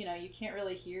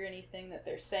really hear anything that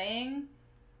they're saying.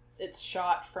 It's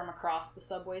shot from across the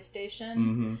subway station.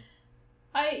 Mm-hmm.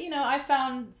 I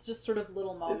found just sort of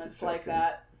little moments like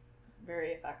that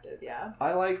very effective, yeah.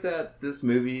 I like that this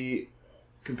movie,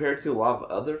 compared to a lot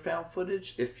of other found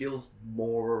footage, it feels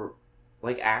more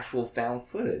like actual found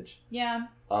footage. Yeah.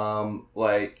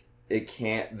 Like the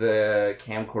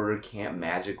camcorder can't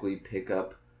magically pick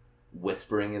up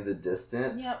whispering in the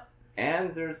distance. Yep.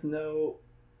 And there's no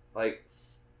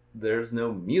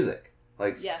music.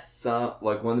 Yes. One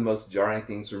of the most jarring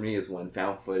things for me is when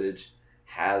found footage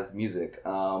has music.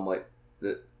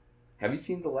 Have you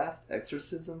seen The Last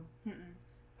Exorcism? Mm-mm.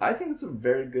 I think it's a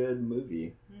very good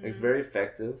movie. Mm-hmm. It's very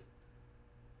effective.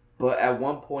 But at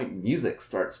one point, music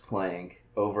starts playing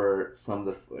over some of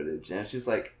the footage. And it's just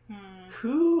like,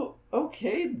 who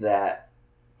okayed that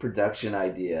production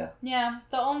idea? Yeah,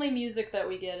 the only music that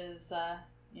we get is,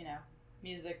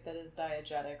 music that is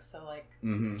diegetic. So,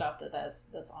 stuff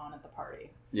that's on at the party.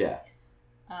 Yeah.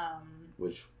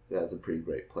 Which has a pretty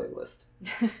great playlist.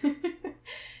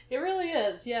 It really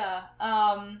is, yeah.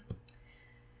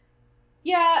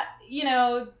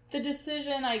 The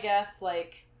decision, I guess,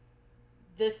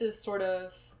 this is sort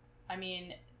of,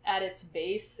 at its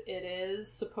base, it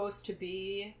is supposed to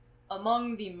be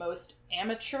among the most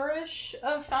amateurish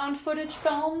of found footage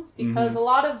films, because a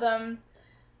lot of them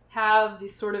have the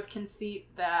sort of conceit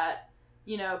that,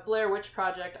 Blair Witch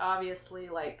Project, obviously,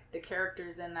 the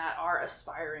characters in that are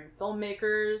aspiring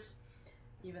filmmakers,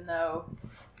 even though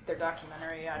their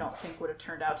documentary, I don't think, would have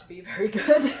turned out to be very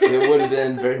good. It would have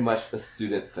been very much a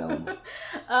student film.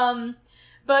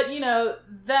 But,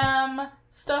 them,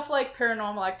 stuff like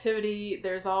Paranormal Activity,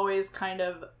 there's always kind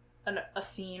of a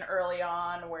scene early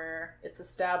on where it's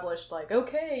established,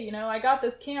 okay, I got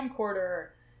this camcorder,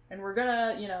 and we're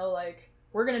gonna,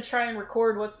 we're gonna try and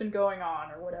record what's been going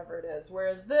on, or whatever it is.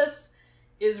 Whereas this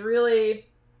is really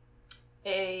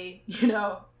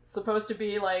supposed to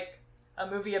be a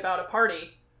movie about a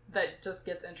party that just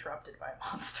gets interrupted by a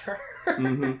monster.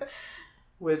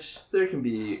 Which there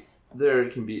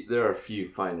are a few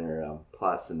finer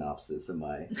plot synopsis in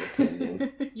my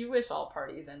opinion. You wish all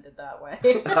parties ended that way.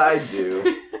 I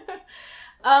do.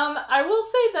 I will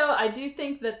say though, I do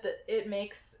think that it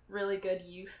makes really good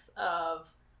use of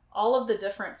all of the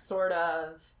different sort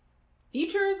of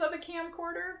features of a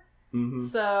camcorder.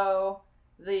 So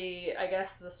the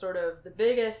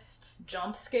biggest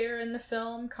jump scare in the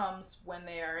film comes when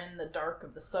they are in the dark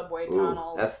of the subway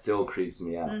tunnels. That still creeps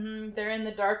me out. They're in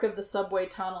the dark of the subway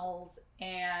tunnels,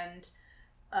 and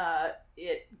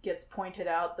it gets pointed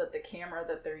out that the camera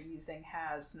that they're using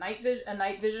has a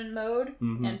night vision mode,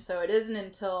 and so it isn't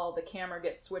until the camera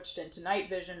gets switched into night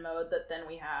vision mode that then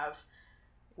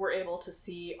we're able to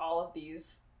see all of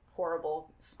these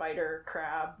horrible spider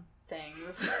crab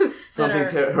things.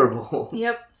 Terrible.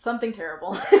 Yep, something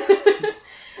terrible.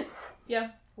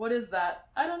 Yeah, what is that?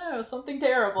 I don't know, something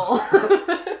terrible.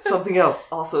 Something else,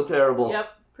 also terrible.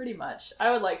 Yep, pretty much.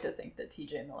 I would like to think that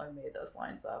T.J. Miller made those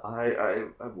lines up. I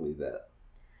believe that.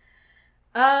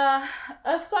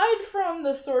 Aside from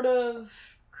the sort of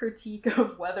critique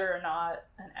of whether or not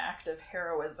an act of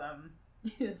heroism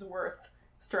is worth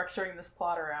structuring this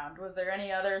plot around, was there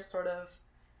any other sort of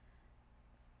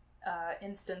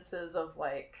instances of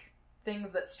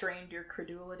things that strained your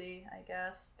credulity, I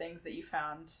guess? Things that you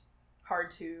found hard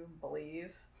to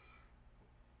believe?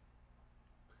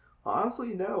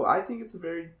 Honestly, no. I think it's a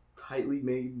very tightly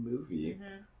made movie.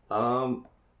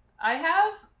 I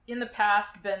have, in the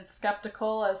past, been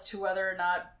skeptical as to whether or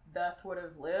not Beth would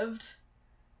have lived.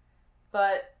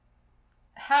 But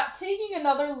taking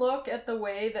another look at the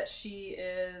way that she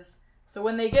is... So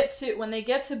when they get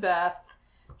to Beth,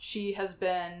 she has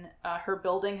been... her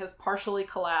building has partially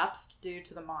collapsed due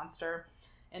to the monster.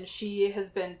 And she has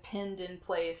been pinned in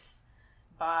place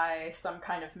by some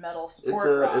kind of metal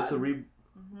support rod. It's a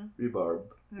rebarb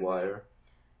wire.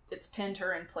 It's pinned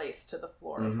her in place to the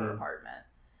floor of her apartment.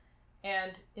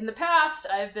 And in the past,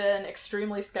 I've been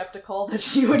extremely skeptical that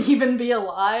she would even be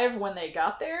alive when they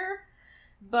got there.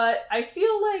 But I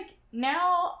feel like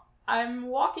now I'm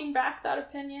walking back that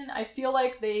opinion. I feel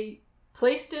like they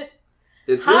placed it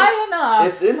high enough.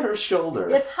 It's in her shoulder.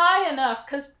 It's high enough,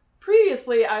 because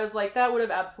previously I was like, that would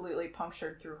have absolutely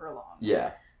punctured through her lung.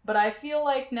 Yeah. But I feel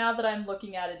like now that I'm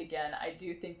looking at it again, I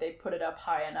do think they put it up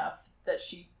high enough that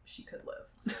she could live.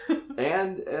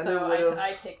 and so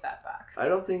I take that back. I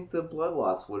don't think the blood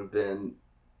loss would have been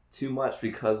too much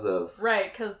because of...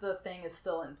 Right, because the thing is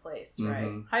still in place, right?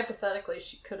 Mm-hmm. Hypothetically,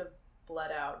 she could have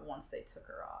bled out once they took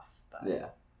her off. But... Yeah.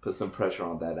 Put some pressure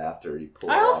on that after you pull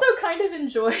I it also off. kind of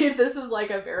enjoyed, this is like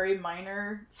a very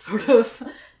minor sort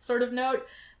of note,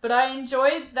 but I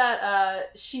enjoyed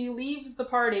that she leaves the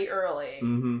party early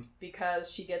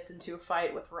because she gets into a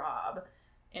fight with Rob,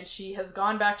 and she has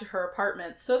gone back to her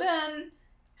apartment. So then,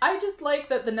 I just like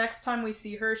that the next time we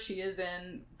see her, she is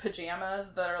in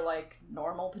pajamas that are like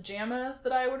normal pajamas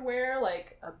that I would wear,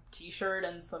 like a t-shirt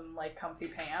and some like comfy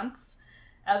pants,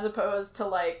 as opposed to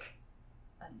like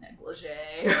a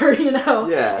negligee or, you know,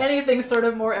 anything sort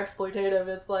of more exploitative.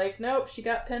 It's like, nope, she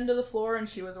got pinned to the floor and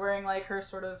she was wearing like her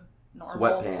sort of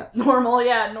sweatpants.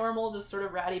 Normal, just sort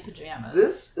of ratty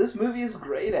pajamas. This movie is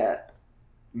great at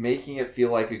making it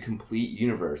feel like a complete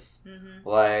universe.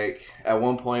 Like, at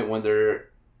one point when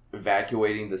they're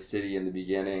evacuating the city in the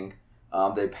beginning,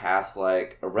 they pass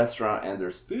like a restaurant and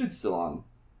there's food still on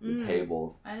the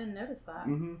tables. I didn't notice that.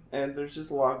 And there's just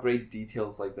a lot of great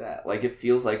details like that. Like, it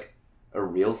feels like a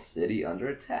real city under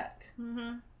attack.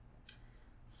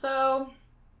 So,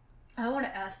 I want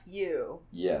to ask you.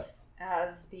 Yes.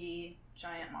 As the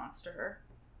giant monster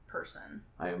person.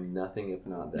 I am nothing if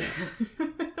not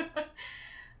that.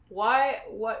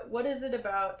 What is it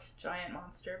about giant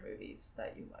monster movies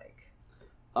that you like?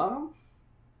 Well,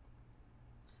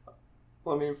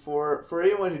 I mean, for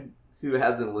anyone who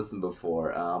hasn't listened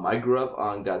before, I grew up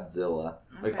on Godzilla.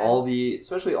 Okay. Like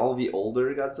especially all the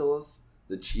older Godzillas,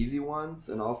 the cheesy ones,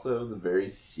 and also the very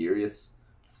serious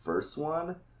first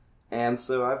one. And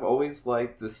so I've always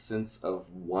liked this sense of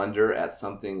wonder at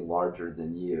something larger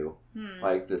than you.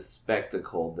 Like this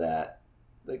spectacle that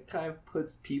kind of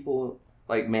puts people,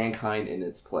 like mankind, in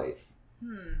its place.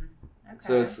 Okay.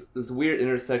 So it's this weird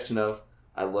intersection of,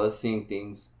 I love seeing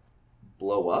things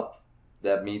blow up,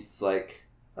 that meets, like,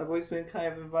 I've always been kind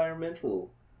of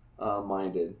environmental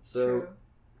minded. So,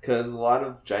 because a lot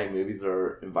of giant movies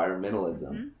are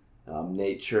environmentalism.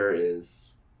 Nature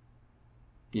is,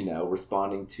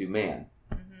 responding to man.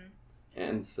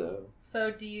 And so...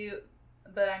 So do you...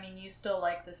 But, I mean, you still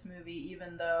like this movie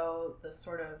even though the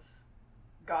sort of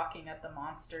gawking at the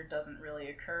monster doesn't really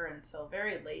occur until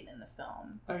very late in the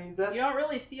film. I mean, that's... You don't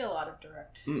really see a lot of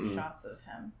direct shots of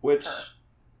him. Which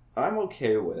I'm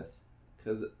okay with,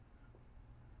 because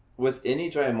with any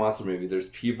giant monster movie, there's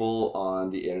people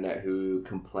on the internet who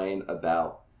complain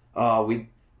about,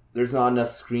 there's not enough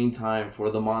screen time for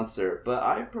the monster, but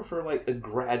I prefer like a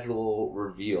gradual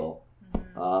reveal.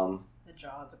 The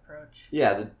Jaws approach.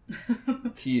 Yeah,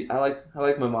 I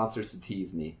like my monsters to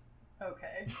tease me.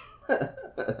 Okay.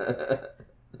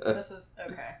 This is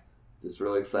okay. Just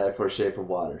really excited for Shape of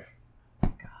Water.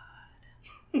 God.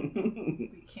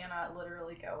 We cannot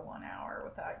literally go 1 hour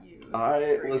without you.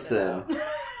 Listen.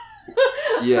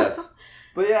 Yes.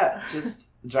 But yeah, just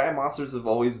giant monsters have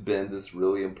always been this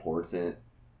really important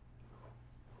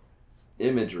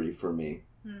imagery for me.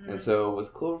 And so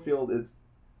with Cloverfield,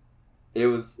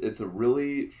 it's a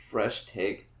really fresh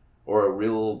take, or a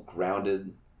real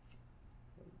grounded,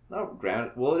 not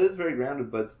grounded, well, it is very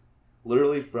grounded, but it's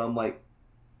literally from like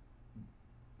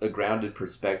a grounded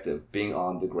perspective, being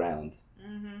on the ground,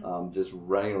 just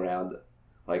running around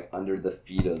like under the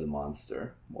feet of the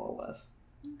monster, more or less.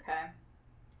 Okay.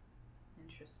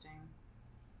 Interesting.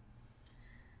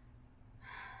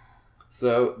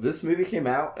 So this movie came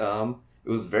out, it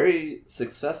was very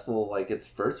successful like its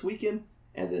first weekend,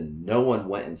 and then no one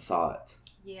went and saw it.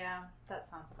 Yeah, that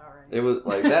sounds about right. It was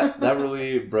like that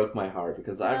really broke my heart,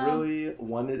 because I really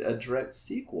wanted a direct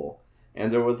sequel.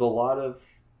 And there was a lot of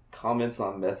comments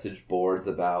on message boards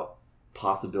about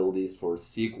possibilities for a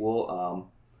sequel.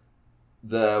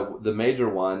 The major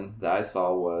one that I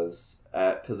saw was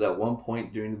because at one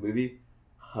point during the movie,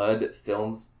 HUD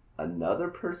films another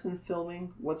person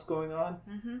filming what's going on,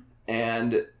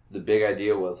 and the big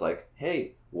idea was like,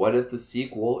 hey, what if the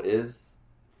sequel is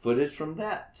footage from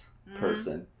that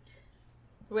person?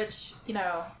 Which,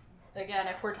 again,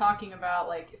 if we're talking about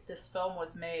like if this film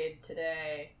was made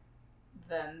today,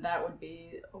 then that would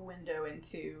be a window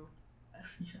into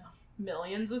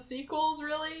millions of sequels,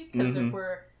 really, because if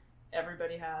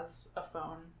everybody has a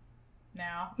phone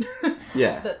now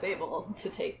that's able to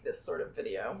take this sort of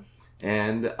video.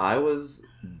 And I was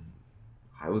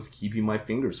keeping my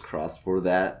fingers crossed for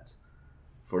that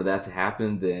to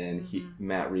happen. Then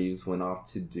Matt Reeves went off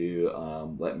to do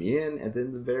Let Me In, and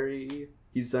then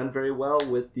he's done very well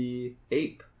with the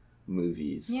Ape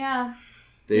movies. Yeah.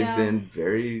 They've been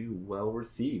very well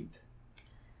received.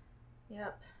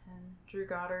 Yep. And Drew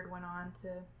Goddard went on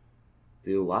to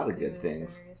do a lot of good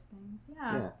things. Various things.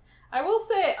 Yeah. I will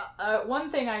say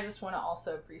one thing I just want to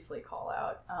also briefly call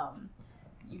out.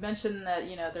 You mentioned that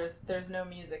there's no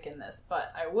music in this,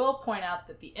 but I will point out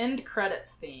that the end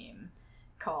credits theme,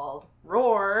 called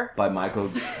Roar by Michael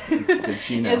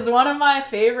Giacchino, is one of my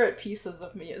favorite pieces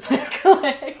of music.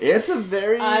 Like, it's a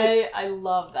very I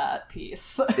love that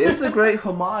piece. It's a great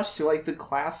homage to like the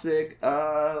classic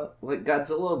like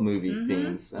Godzilla movie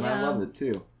themes, and I love it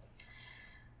too.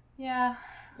 Yeah.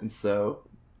 And so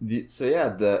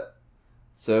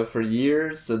for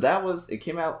years, it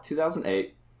came out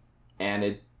 2008, and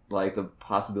it like the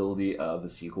possibility of a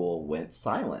sequel went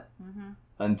silent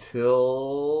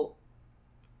until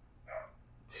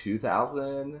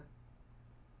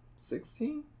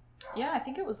 2016? Yeah, I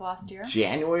think it was last year.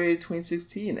 January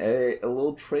 2016, a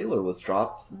little trailer was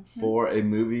dropped for a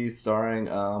movie starring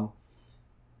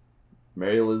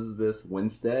Mary Elizabeth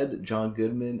Winstead, John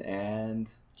Goodman,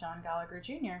 and John Gallagher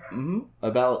Jr.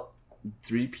 About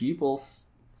 3 people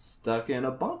stuck in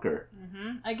a bunker.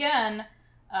 Again,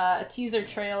 a teaser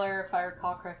trailer, if I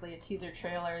recall correctly, a teaser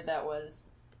trailer that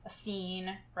was a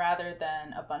scene rather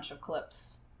than a bunch of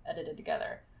clips edited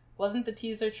together. Wasn't the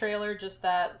teaser trailer just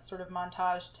that sort of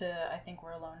montage to I Think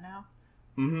We're Alone Now?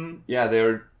 Yeah, they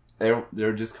were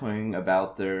just going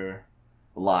about their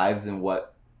lives in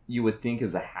what you would think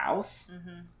is a house.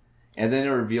 And then it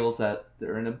reveals that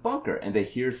they're in a bunker and they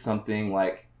hear something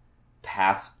like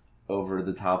pass over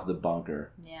the top of the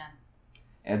bunker. Yeah.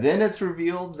 And then it's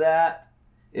revealed that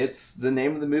the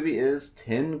name of the movie is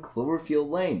 10 Cloverfield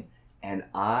Lane. And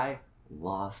I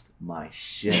lost my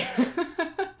shit.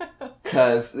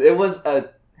 Because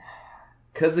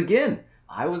again,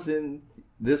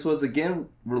 this was again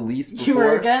released before. You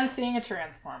were again seeing a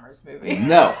Transformers movie.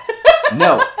 No,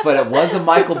 but it was a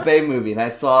Michael Bay movie, and I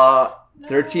saw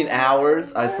 13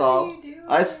 Hours. Because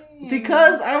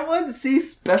I wanted to see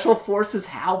Special Forces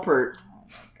Halpert. Oh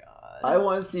my god. I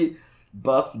want to see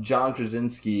buff John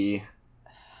Krasinski,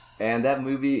 and that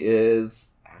movie is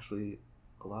actually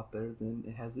a lot better than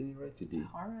it has any right to be.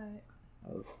 Alright.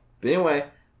 But anyway,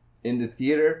 in the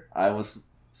theater, I was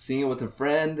seeing it with a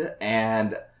friend,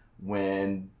 and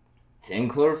when 10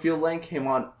 Cloverfield Lane came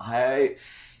on, I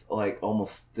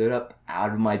almost stood up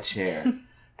out of my chair,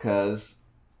 because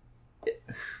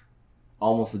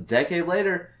almost a decade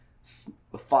later,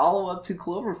 a follow-up to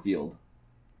Cloverfield.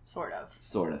 Sort of.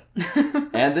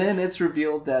 And then it's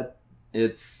revealed that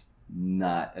it's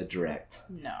not a direct.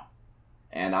 No.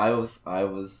 And I was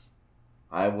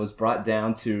brought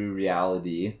down to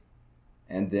reality,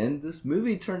 and then this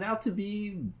movie turned out to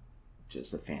be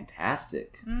just a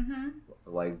fantastic,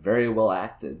 very well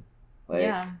acted.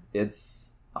 I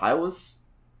was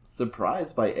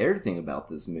surprised by everything about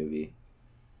this movie.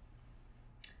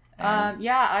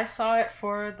 I saw it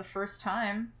for the first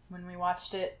time when we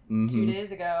watched it 2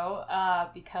 days ago,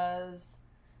 because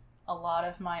a lot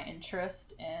of my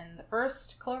interest in the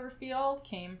first Cloverfield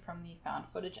came from the found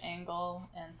footage angle,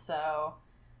 and so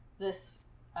this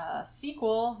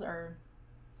sequel, or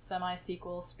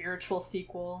semi-sequel, spiritual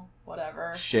sequel,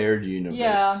 whatever. Shared universe.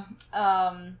 Yeah,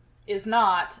 is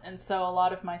not, and so a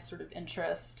lot of my sort of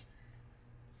interest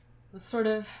was sort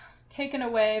of taken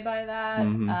away by that,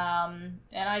 and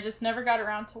I just never got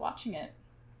around to watching it.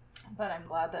 But I'm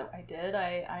glad that I did.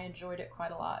 I enjoyed it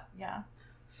quite a lot, yeah.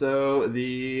 So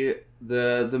the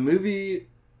movie,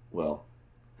 well,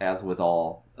 as with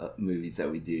all movies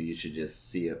that we do, you should just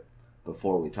see it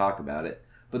before we talk about it.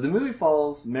 But the movie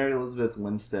follows Mary Elizabeth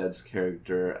Winstead's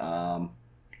character,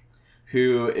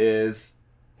 who is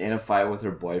in a fight with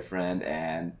her boyfriend,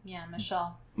 and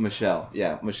Michelle.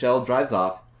 Michelle drives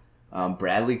off.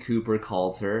 Bradley Cooper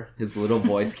calls her, his little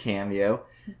voice cameo,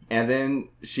 and then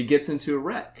she gets into a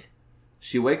wreck.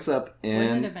 She wakes up in...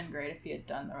 Wouldn't it have been great if he had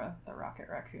done the Rocket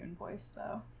Raccoon voice,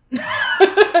 though?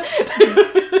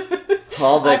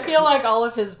 I feel like all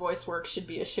of his voice work should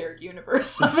be a shared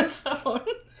universe of its own.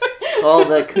 All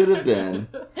that could have been.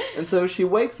 And so she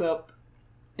wakes up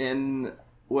in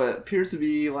what appears to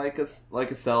be like a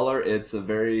cellar. It's a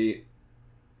very...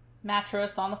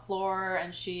 mattress on the floor,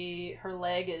 and her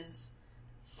leg is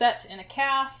set in a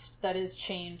cast that is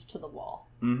chained to the wall.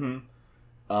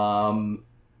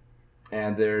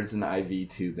 And there's an IV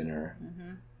tube in her.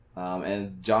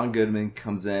 And John Goodman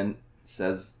comes in,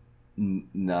 says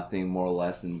nothing more or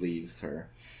less, and leaves her.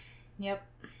 Yep.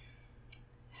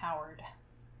 Howard.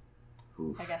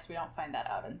 Oof. I guess we don't find that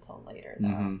out until later,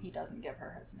 though. He doesn't give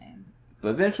her his name.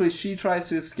 But eventually she tries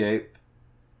to escape,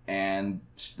 and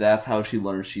that's how she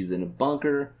learns she's in a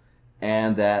bunker.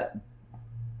 and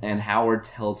Howard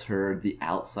tells her the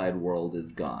outside world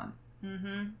is gone.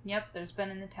 Mm-hmm. Yep, there's been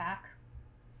an attack.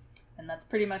 And that's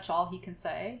pretty much all he can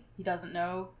say. He doesn't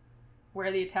know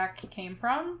where the attack came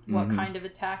from, what kind of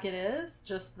attack it is,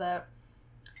 just that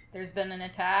there's been an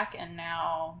attack and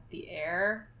now the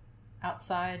air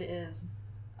outside is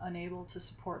unable to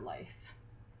support life.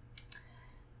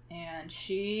 And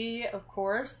she, of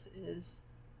course, is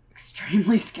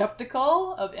extremely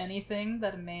skeptical of anything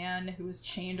that a man who has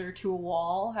chained her to a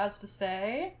wall has to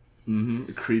say.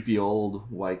 A creepy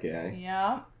old white guy.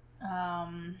 Yeah.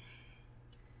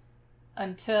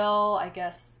 Until, I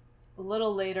guess, a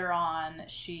little later on,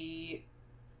 she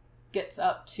gets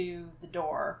up to the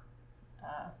door.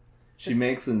 She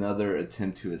makes another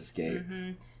attempt to escape.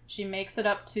 She makes it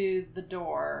up to the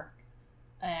door,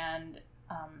 and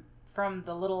from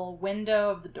the little window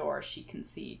of the door, she can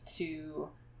see 2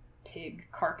 pig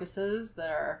carcasses that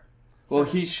are... Well,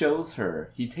 he shows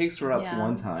her. He takes her up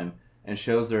one time and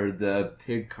shows her the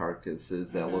pig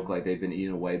carcasses that look like they've been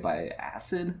eaten away by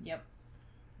acid. Yep.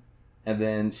 And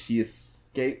then she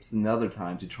escapes another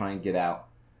time to try and get out.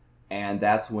 And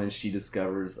that's when she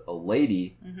discovers a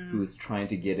lady who's trying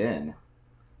to get in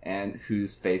and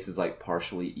whose face is like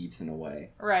partially eaten away.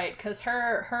 Right, because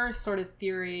her sort of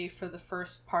theory for the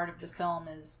first part of the film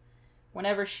is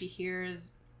whenever she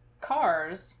hears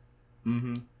cars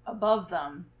above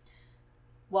them,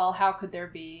 well, how could there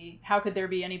be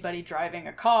anybody driving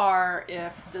a car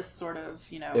if this sort of,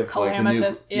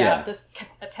 calamitous, if this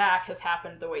attack has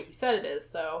happened the way he said it is.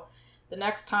 So the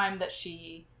next time that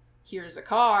she hears a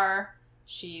car,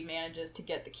 she manages to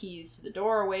get the keys to the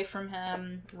door away from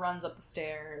him, runs up the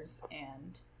stairs,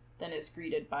 and then is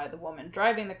greeted by the woman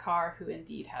driving the car, who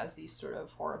indeed has these sort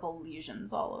of horrible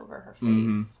lesions all over her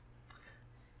face.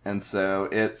 And so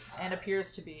and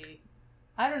appears to be,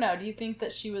 I don't know, do you think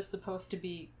that she was supposed to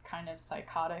be kind of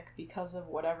psychotic because of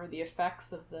whatever the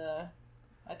effects of the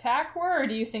attack were, or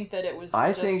do you think that it was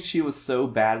I think she was so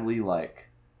badly, like,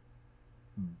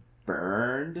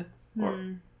 burned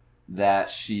that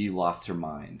she lost her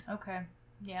mind. Okay,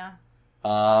 yeah.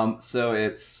 So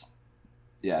it's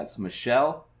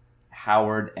Michelle,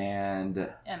 Howard, and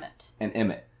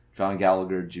Emmett. John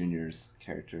Gallagher Jr.'s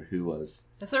character, who was...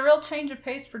 It's a real change of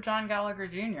pace for John Gallagher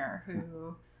Jr.,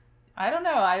 who... I don't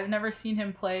know, I've never seen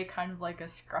him play kind of like a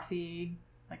scruffy,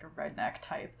 like a redneck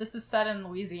type. This is set in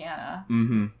Louisiana.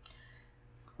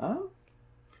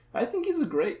 I think he's a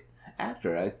great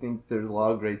actor. I think there's a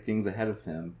lot of great things ahead of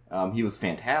him. He was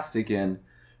fantastic in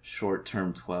Short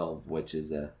Term 12, which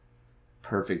is a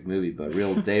perfect movie, but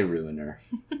real day ruiner.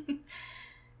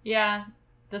 Yeah,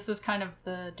 this is kind of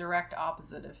the direct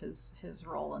opposite of his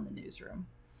role in The Newsroom.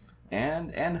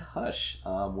 And Hush,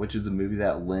 which is a movie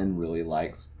that Lynn really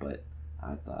likes, but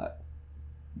I thought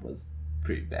was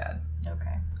pretty bad.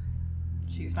 Okay.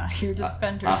 She's not here to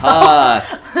defend herself.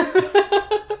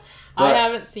 I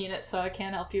haven't seen it, so I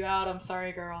can't help you out. I'm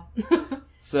sorry, girl.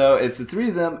 So it's the 3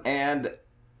 of them, and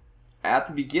at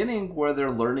the beginning where they're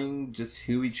learning just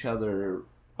who each other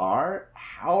are,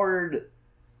 Howard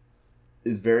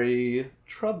is very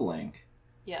troubling.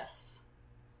 Yes.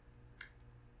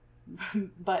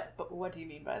 But what do you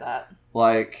mean by that?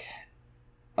 Like,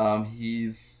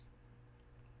 he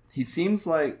seems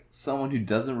like someone who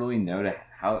doesn't really know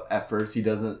how. At first, he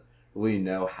doesn't really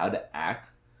know how to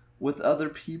act with other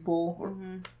people, or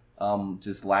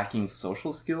just lacking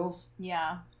social skills.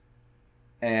 Yeah.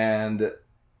 And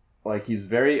like he's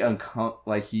very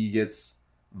like he gets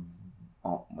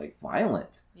like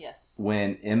violent. Yes.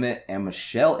 When Emmett and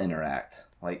Michelle interact,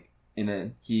 like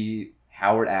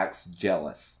Howard acts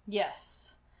jealous.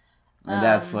 Yes. And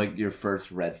that's like your first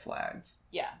red flags.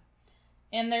 Yeah.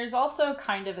 And there's also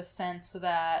kind of a sense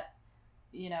that,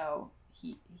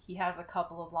 he has a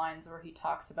couple of lines where he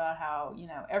talks about how,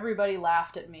 everybody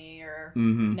laughed at me, or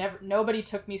nobody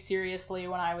took me seriously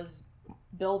when I was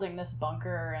building this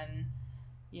bunker, and,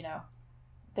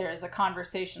 there's a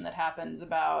conversation that happens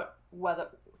about whether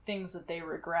things that they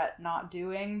regret not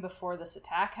doing before this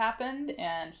attack happened,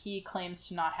 and he claims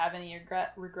to not have any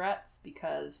regrets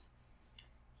because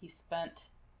he spent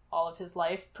all of his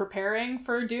life preparing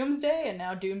for Doomsday, and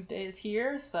now Doomsday is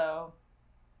here, so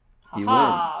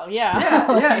yeah.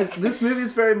 Yeah. This movie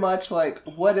is very much like,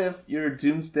 what if your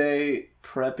Doomsday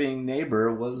prepping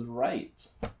neighbor was right?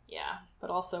 Yeah, but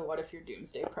also, what if your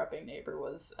Doomsday prepping neighbor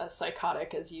was as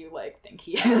psychotic as you think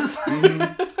he is?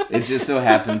 It just so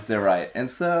happens they're right. And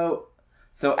so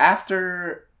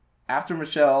after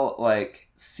Michelle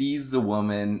sees the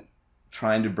woman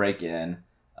trying to break in,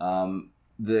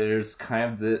 there's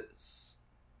kind of this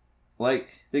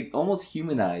they almost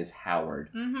humanize Howard.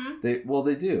 Mm-hmm. They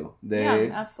do. Yeah,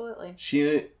 absolutely.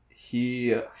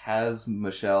 He has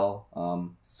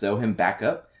Michelle sew him back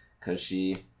up because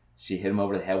she hit him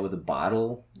over the head with a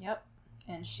bottle. Yep.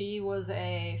 And she was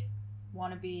a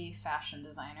wannabe fashion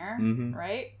designer, Mm-hmm.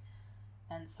 right?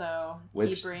 And so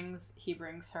he brings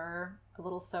her a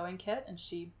little sewing kit, and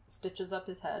she stitches up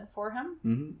his head for him.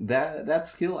 Mm-hmm. That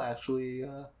skill actually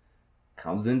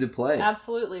comes into play.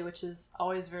 Absolutely, which is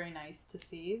always very nice to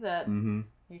see that Mm-hmm.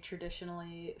 a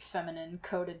traditionally feminine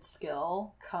coded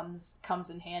skill comes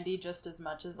in handy just as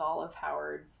much as all of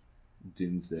Howard's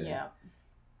Doomsday. Yeah.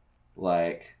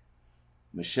 Like,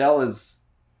 Michelle is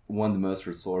one of the most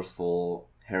resourceful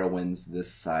heroines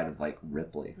this side of, like,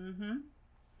 Ripley. Mm-hmm.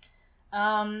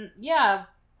 Yeah,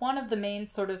 one of the main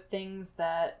sort of things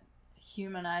that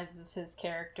humanizes his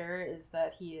character is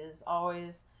that he is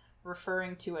always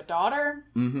referring to a daughter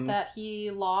Mm-hmm. that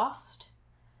he lost.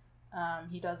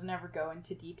 He doesn't ever go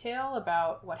into detail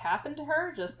about what happened to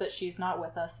her, just that she's not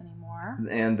with us anymore.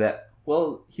 And that,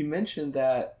 well, he mentioned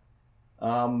that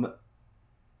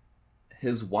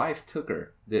his wife took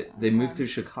her. They moved to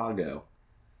Chicago.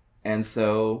 And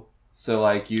so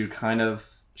like, you're kind of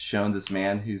shown this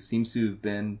man who seems to have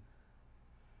been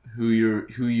who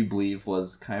you believe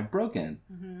was kind of broken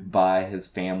Mm-hmm. by his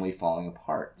family falling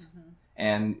apart. Mm-hmm.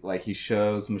 And like, he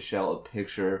shows Michelle a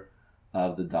picture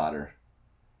of the daughter.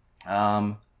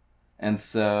 And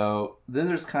so then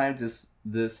there's kind of just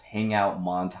this hangout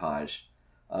montage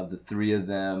of the three of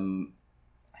them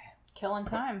Killing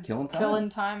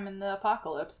time in the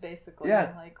apocalypse, basically.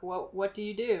 Yeah. Like, what do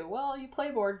you do? Well, you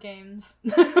play board games.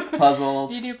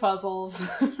 Puzzles. You do puzzles.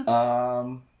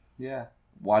 Yeah,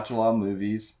 watch a lot of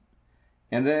movies.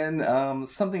 And then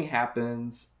something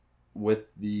happens with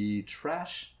the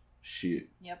trash chute.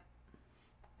 Yep.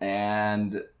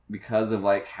 And because of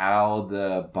like how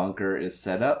the bunker is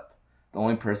set up, the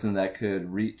only person that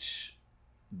could reach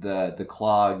the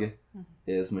clog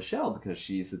is Michelle, because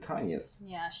she's the tiniest.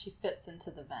 Yeah, she fits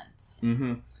into the vents.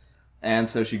 Mm-hmm. And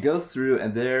so she goes through,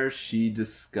 and there she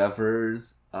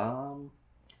discovers a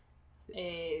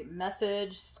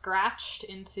message scratched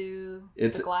into the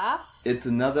glass. It's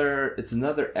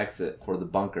another exit for the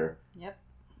bunker. Yep.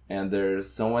 And there's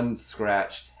someone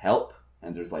scratched "help,"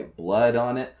 and there's like blood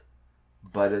on it,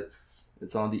 but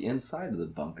it's on the inside of the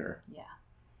bunker. Yeah.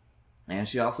 And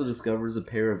she also discovers a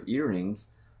pair of earrings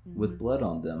with blood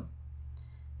on them.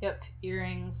 Yep,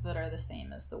 earrings that are the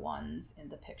same as the ones in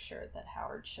the picture that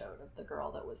Howard showed of the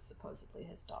girl that was supposedly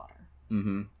his daughter.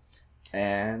 Mm-hmm.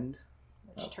 And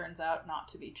which turns out not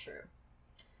to be true.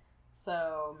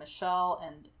 So Michelle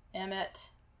and Emmett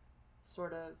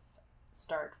sort of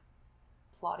start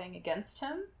plotting against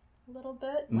him a little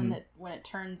bit when it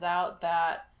turns out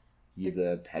that he's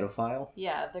a pedophile.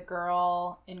 Yeah, the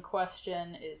girl in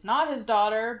question is not his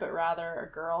daughter, but rather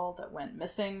a girl that went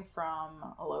missing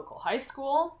from a local high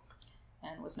school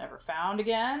and was never found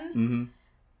again.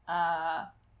 Mm-hmm.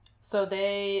 So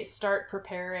they start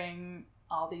preparing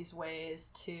all these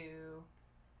ways to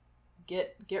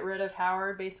get rid of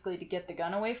Howard, basically to get the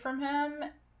gun away from him.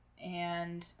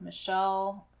 And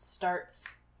Michelle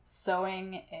starts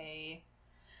sewing a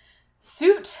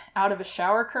suit out of a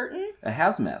shower curtain. A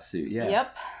hazmat suit, yeah.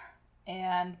 Yep.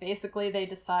 And basically they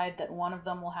decide that one of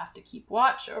them will have to keep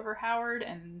watch over Howard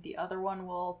and the other one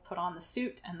will put on the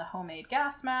suit and the homemade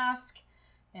gas mask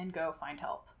and go find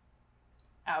help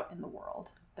out in the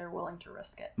world. They're willing to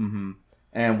risk it. Mm-hmm.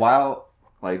 And while,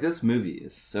 like, this movie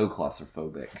is so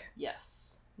claustrophobic.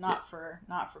 Yes. Not for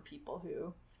people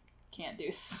who can't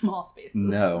do small spaces.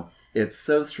 No. It's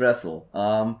so stressful.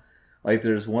 Like,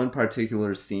 there's one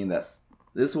particular scene this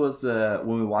was,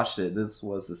 when we watched it, this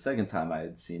was the second time I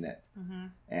had seen it. Mm-hmm.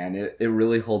 And it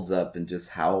really holds up in just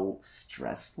how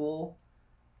stressful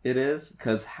it is.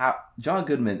 Because John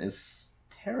Goodman is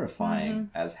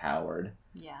terrifying as Howard.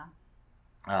 Yeah.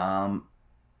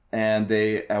 And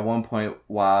they, at one point,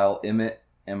 while Emmett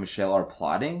and Michelle are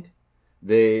plotting,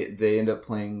 they end up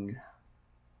playing,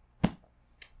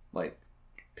 like,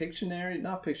 Pictionary?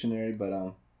 Not Pictionary,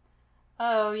 but,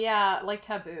 Oh, yeah, like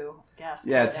Taboo, I guess.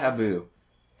 yeah, Taboo.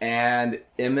 And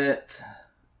Emmett,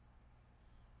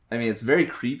 I mean, it's very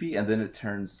creepy, and then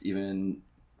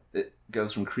it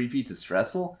goes from creepy to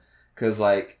stressful, because,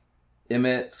 like,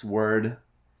 Emmett's word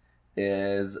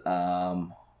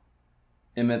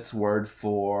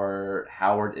for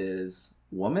Howard is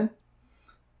woman,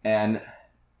 and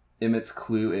Emmett's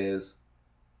clue is,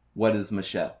 what is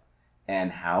Michelle?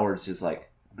 And Howard's just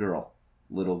like, girl,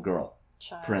 little girl,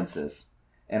 Child. Princess.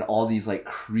 And all these, like,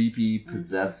 creepy,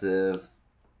 possessive,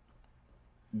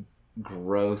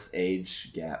 gross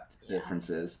age gap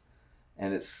differences.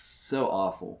 and it's so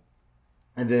awful.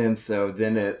 And then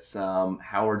it's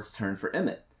Howard's turn for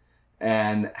Emmett,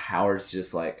 and Howard's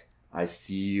just like, I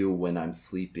see you when I'm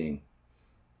sleeping,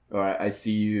 or I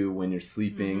see you when you're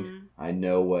sleeping. Mm-hmm. I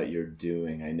know what you're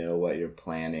doing. I know what you're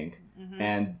planning. Mm-hmm.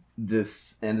 And the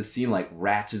scene like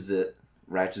ratchets it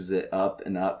up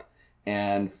and up,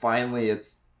 and finally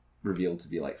it's revealed to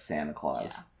be like Santa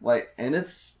Claus. Yeah. Like, and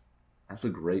that's a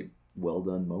great, well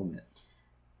done moment.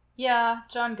 Yeah,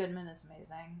 John Goodman is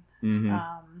amazing.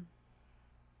 Mm-hmm.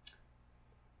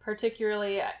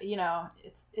 Particularly, you know,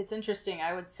 it's interesting.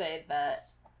 I would say that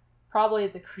probably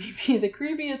the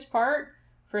creepiest part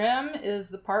for him is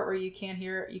the part where you can't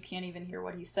even hear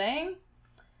what he's saying,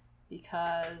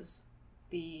 because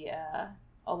a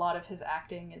lot of his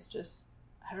acting is just,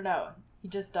 I don't know, he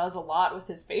just does a lot with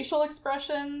his facial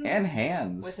expressions and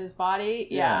hands with his body.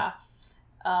 Yeah.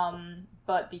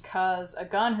 But because a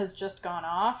gun has just gone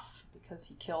off because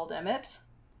he killed Emmett,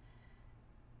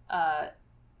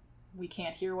 we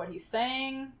can't hear what he's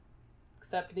saying,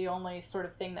 except the only sort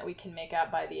of thing that we can make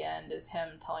out by the end is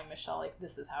him telling Michelle, like,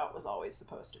 this is how it was always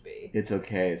supposed to be. It's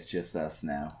okay, it's just us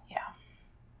now. Yeah.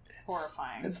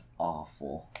 Horrifying. It's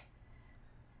awful.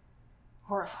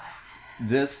 Horrifying.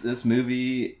 This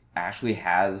movie actually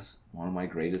has one of my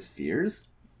greatest fears.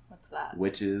 What's that?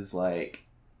 Which is, like,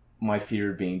 my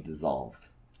fear of being dissolved.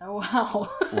 Oh, wow.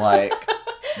 Like...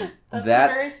 That's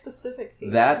a very specific fear.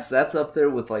 That's up there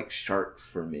with like sharks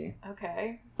for me.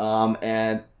 Okay.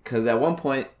 And because at one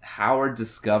point Howard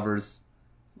discovers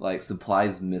like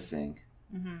supplies missing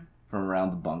from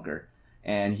around the bunker,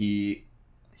 and he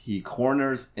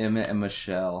corners Emmett and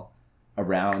Michelle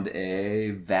around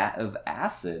a vat of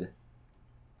acid,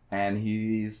 and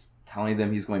he's telling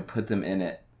them he's going to put them in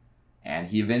it, and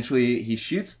he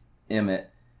shoots Emmett.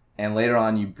 And later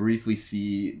on, you briefly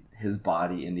see his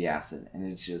body in the acid, and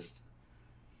it's just,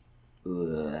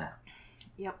 ugh.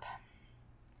 Yep.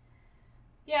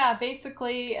 Yeah,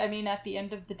 basically, I mean, at the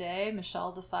end of the day,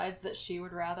 Michelle decides that she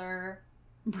would rather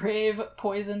brave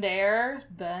poisoned air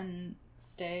than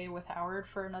stay with Howard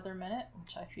for another minute,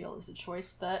 which I feel is a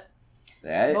choice that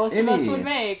most of us would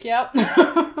make. Yep.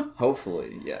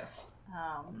 Hopefully, yes.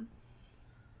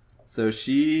 So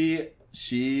she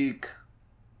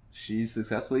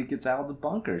successfully gets out of the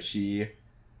bunker.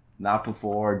 Not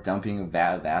before dumping a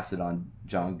vat of acid on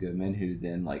John Goodman, who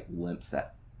then like limps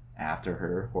after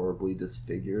her, horribly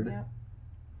disfigured. Yep.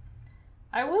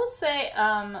 I will say,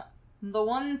 the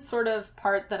one sort of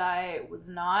part that I was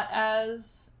not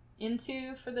as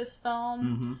into for this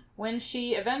film, when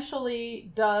she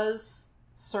eventually does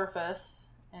surface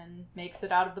and makes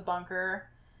it out of the bunker,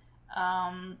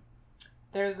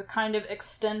 there's a kind of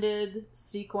extended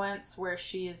sequence where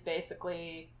she is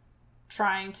basically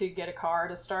trying to get a car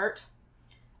to start.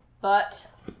 But,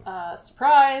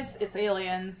 surprise, it's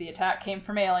aliens. The attack came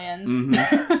from aliens.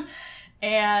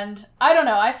 And, I don't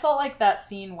know, I felt like that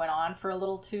scene went on for a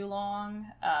little too long,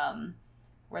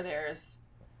 where there's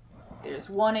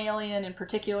one alien in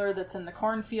particular that's in the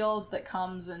cornfields that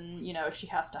comes and, you know, she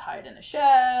has to hide in a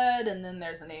shed, and then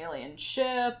there's an alien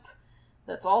ship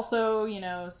that's also, you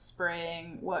know,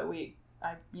 spraying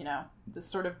the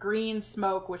sort of green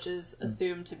smoke, which is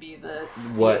assumed to be the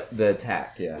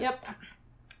attack, yeah. Yep.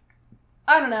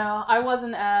 I don't know. I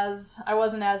wasn't as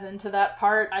into that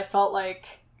part. I felt like,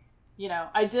 you know,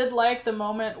 I did like the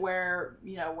moment where,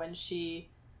 you know, when she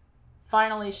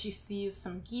sees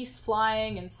some geese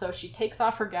flying, and so she takes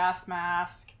off her gas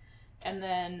mask, and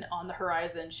then on the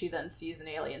horizon she then sees an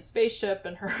alien spaceship,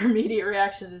 and her immediate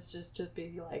reaction is just to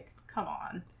be like, come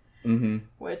on.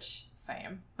 Which,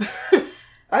 same.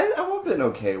 I would have been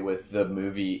okay with the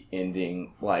movie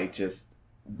ending, like, just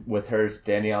with her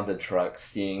standing on the truck,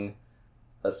 seeing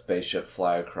a spaceship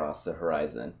fly across the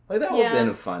horizon. Like, that would have been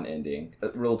a fun ending. A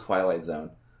real Twilight Zone.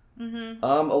 A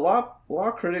lot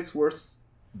of critics were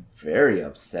very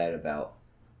upset about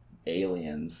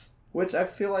aliens. Which I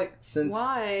feel like since...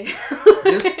 Why?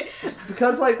 Just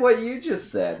because, like, what you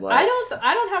just said. Like,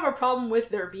 I don't have a problem with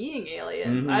there being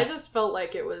aliens. I just felt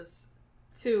like it was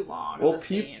too long of a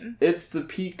scene. It's the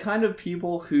kind of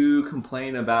people who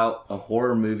complain about a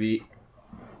horror movie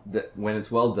that when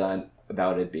it's well done,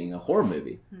 about it being a horror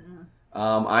movie.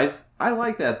 I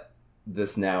like that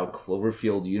this now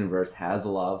Cloverfield universe has a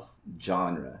lot of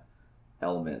genre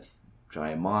elements.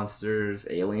 Giant monsters,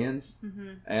 aliens,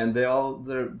 and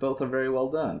they're both very well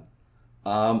done.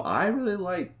 I really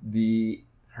like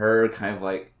her kind of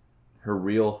like her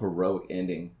real heroic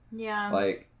ending. Yeah,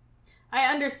 like I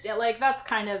understand. Like that's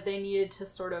kind of they needed to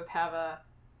sort of have a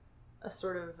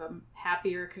sort of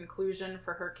happier conclusion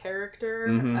for her character,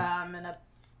 and a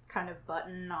kind of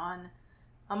button on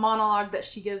a monologue that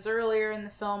she gives earlier in the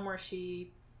film where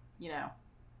she,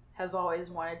 has always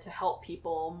wanted to help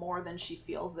people more than she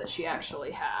feels that she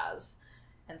actually has.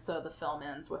 And so the film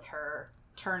ends with her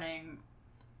turning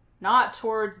not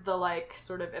towards the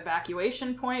sort of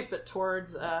evacuation point, but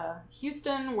towards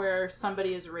Houston, where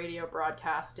somebody is radio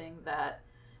broadcasting that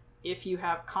if you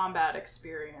have combat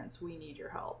experience, we need your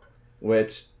help.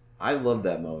 Which, I love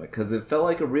that moment, because it felt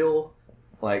like a real,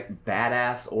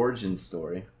 badass origin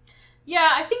story.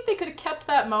 Yeah, I think they could have kept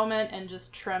that moment and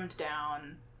just trimmed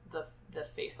down the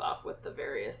face-off with the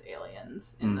various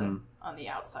aliens on the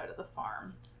outside of the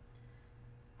farm.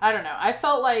 I don't know. I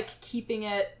felt like keeping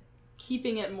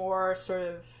it more sort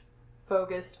of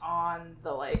focused on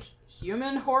the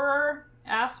human horror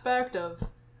aspect of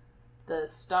the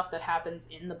stuff that happens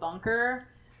in the bunker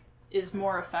is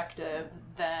more effective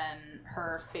than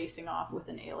her facing off with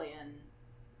an alien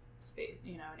space,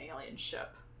 an alien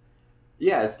ship.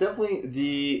 Yeah, it's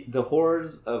definitely the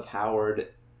horrors of Howard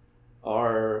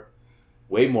are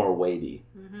way more weighty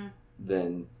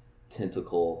than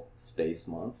tentacle space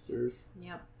monsters.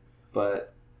 Yep.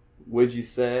 But would you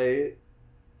say,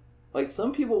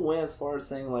 some people went as far as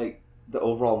saying, the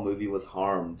overall movie was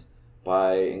harmed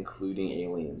by including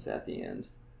aliens at the end?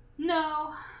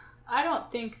 No, I don't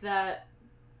think that.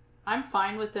 I'm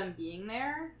fine with them being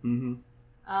there.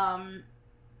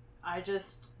 I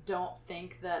just don't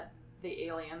think that the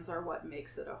aliens are what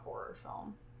makes it a horror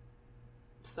film.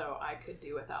 So I could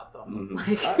do without them.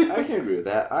 I can agree with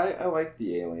that. I like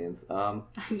the aliens. I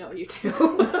know you do.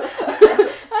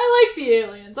 I like the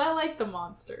aliens. I like the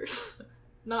monsters.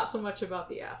 Not so much about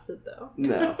the acid, though.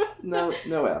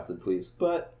 No acid, please.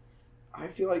 But I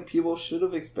feel like people should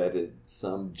have expected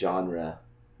some genre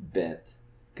bent,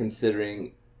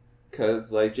 considering, because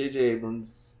J.J.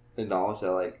 Abrams acknowledged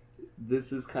that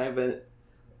this is kind of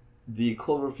the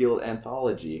Cloverfield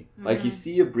anthology. You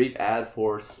see a brief ad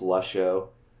for Slusho,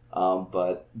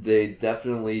 but they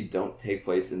definitely don't take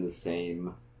place in the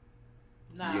same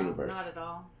universe. Not at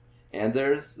all. And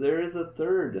there is a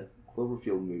third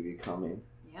Cloverfield movie coming.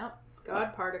 Yep,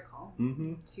 God Particle,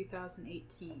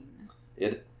 2018.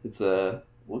 It's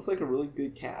looks like a really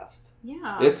good cast.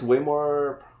 Yeah, it's way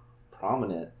more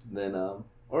prominent than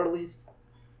or at least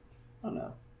I don't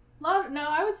know. No,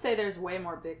 I would say there's way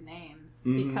more big names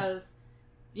because,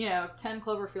 10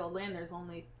 Cloverfield Lane, there's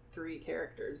only 3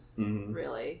 characters,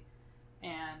 really.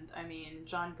 And, I mean,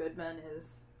 John Goodman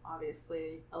is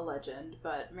obviously a legend,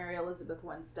 but Mary Elizabeth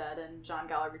Winstead and John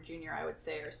Gallagher Jr., I would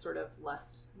say, are sort of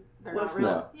less... They're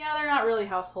not really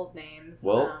household names.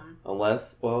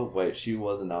 Well, she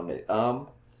wasn't nominated.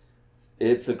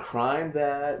 It's a crime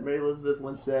that Mary Elizabeth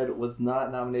Winstead was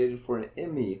not nominated for an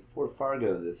Emmy for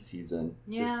Fargo this season.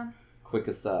 Yeah. Just quick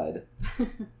aside.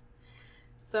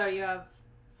 So you have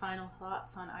final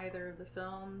thoughts on either of the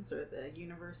films or the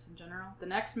universe in general? The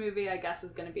next movie, I guess,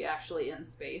 is going to be actually in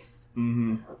space.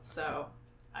 So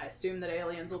I assume that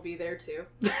aliens will be there too.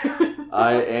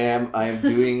 I am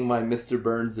doing my Mr.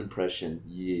 Burns impression.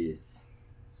 Yes.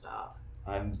 Stop.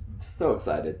 I'm so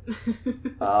excited.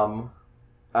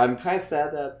 I'm kind of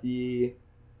sad that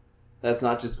that's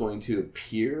not just going to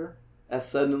appear as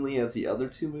suddenly as the other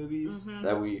 2 movies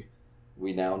that we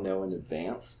now know in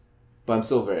advance. But I'm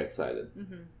still very excited.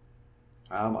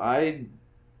 I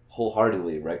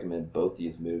wholeheartedly recommend both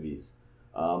these movies.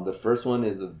 The first one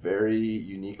is a very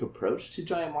unique approach to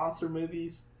giant monster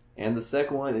movies, and the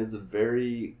second one is a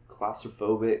very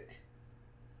claustrophobic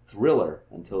thriller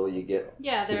until you get to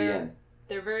the end.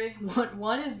 They're very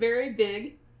one is very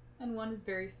big. And one is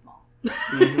very small.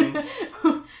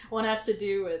 One has to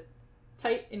do with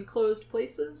tight, enclosed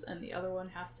places, and the other one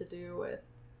has to do with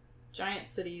giant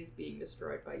cities being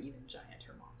destroyed by even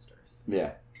gianter monsters.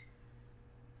 Yeah.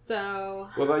 So...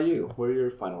 What about you? What are your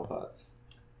final thoughts?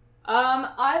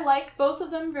 I like both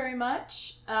of them very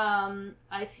much.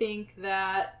 I think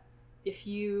that if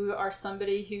you are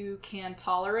somebody who can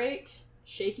tolerate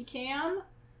shaky cam,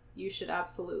 you should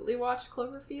absolutely watch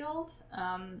Cloverfield.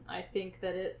 I think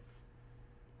that it's,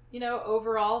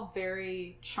 overall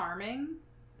very charming.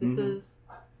 This is,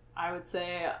 I would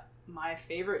say, my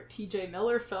favorite TJ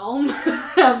Miller film.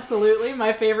 Absolutely.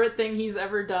 My favorite thing he's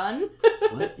ever done.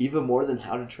 What? Even more than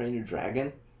How to Train Your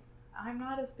Dragon? I'm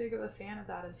not as big of a fan of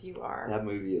that as you are. That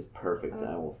movie is perfect, and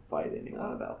I will fight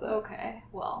anyone about that. Okay,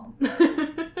 well.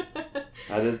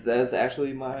 That is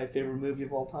actually my favorite movie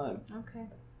of all time. Okay.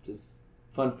 Just...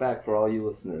 fun fact for all you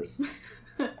listeners.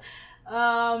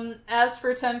 As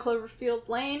for 10 Cloverfield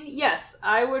Lane, yes,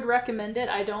 I would recommend it.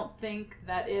 I don't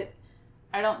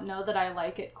know that I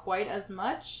like it quite as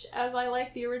much as I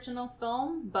like the original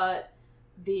film, but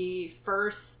the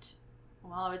first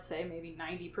well, I would say maybe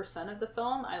 90% of the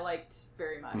film I liked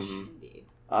very much indeed.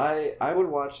 I would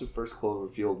watch the first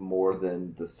Cloverfield more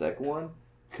than the second one,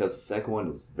 because the second one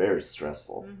is very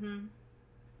stressful.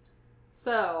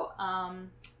 So, I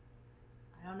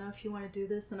don't know if you want to do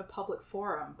this in a public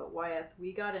forum, but Wyeth,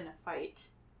 we got in a fight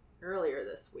earlier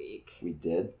this week. We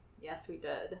did? Yes, we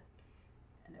did.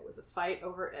 And it was a fight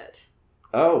over it.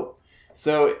 Oh,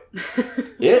 so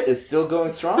it is still going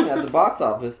strong at the box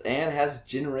office and has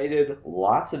generated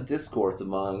lots of discourse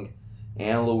among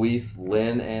Anna Louise,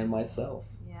 Lynn, and myself.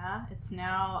 Yeah, it's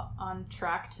now on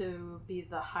track to be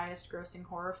the highest grossing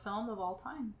horror film of all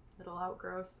time. It'll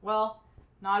outgross, well,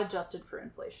 not adjusted for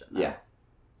inflation, though. Yeah.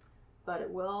 But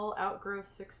it will outgross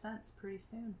Sixth Sense pretty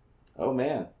soon. Oh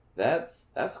man, that's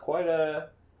quite a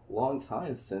long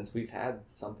time since we've had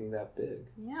something that big.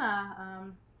 Yeah,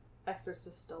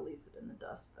 Exorcist still leaves it in the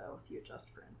dust, though, if you adjust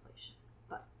for inflation.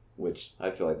 But which I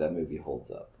feel like that movie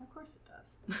holds up. Of course it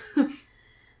does.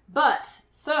 But,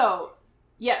 so,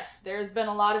 yes, there's been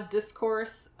a lot of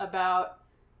discourse about,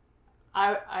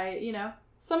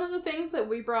 some of the things that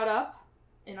we brought up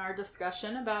in our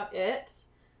discussion about it.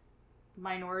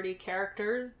 Minority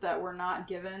characters that were not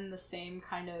given the same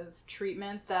kind of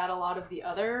treatment that a lot of the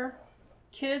other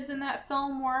kids in that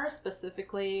film were,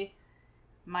 specifically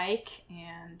Mike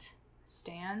and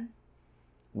Stan.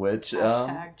 Which,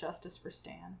 hashtag justice for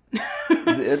Stan.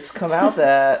 It's come out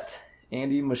that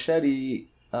Andy Muschietti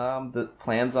that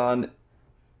plans on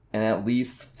an at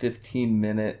least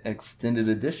 15-minute extended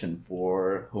edition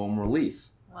for home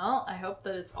release. Well, I hope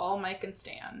that it's all Mike and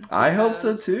Stan. I hope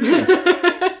so too.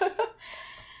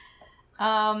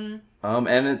 And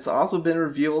it's also been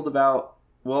revealed about,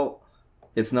 well,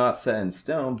 it's not set in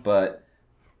stone, but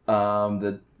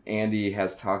that Andy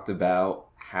has talked about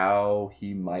how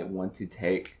he might want to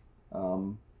take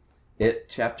it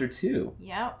Chapter 2.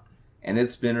 Yep. And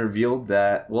it's been revealed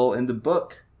that, well, in the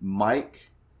book,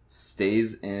 Mike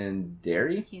stays in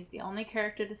Derry. He's the only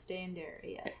character to stay in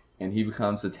Derry, yes. And he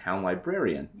becomes a town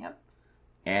librarian. Yep.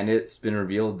 And it's been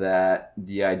revealed that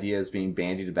the idea is being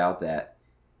bandied about that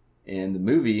in the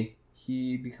movie,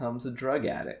 he becomes a drug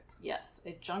addict. Yes,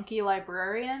 a junkie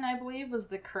librarian, I believe, was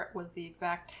the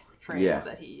exact phrase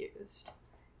that he used.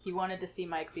 He wanted to see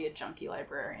Mike be a junkie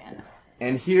librarian.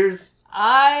 And here's...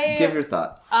 give your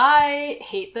thought. I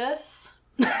hate this.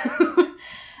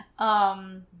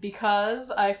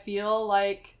 Because I feel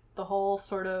like the whole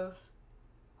sort of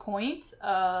point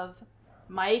of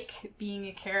Mike being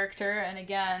a character, and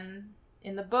again,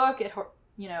 in the book,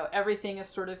 everything is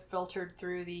sort of filtered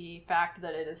through the fact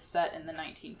that it is set in the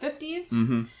 1950s.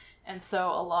 Mm-hmm. And so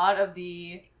a lot of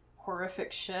the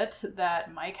horrific shit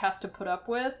that Mike has to put up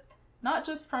with, not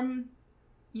just from,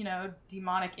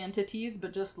 demonic entities,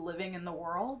 but just living in the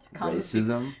world, comes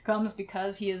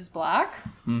because he is black.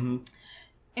 Mm-hmm.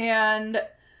 And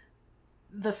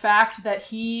the fact that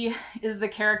he is the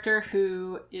character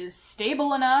who is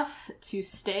stable enough to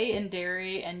stay in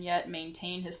Derry and yet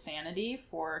maintain his sanity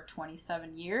for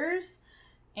 27 years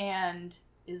and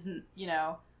isn't,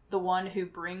 the one who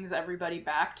brings everybody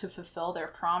back to fulfill their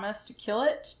promise to kill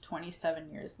it 27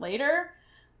 years later,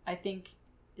 I think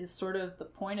is sort of the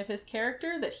point of his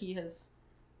character, that he has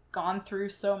gone through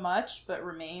so much but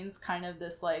remains kind of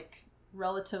this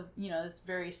relative, this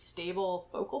very stable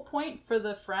focal point for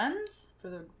the friends,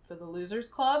 for the Losers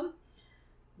Club.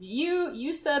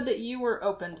 You said that you were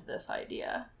open to this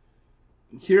idea.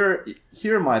 Here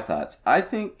are my thoughts. I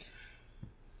think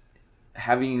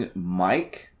having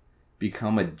Mike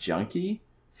become a junkie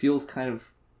feels kind of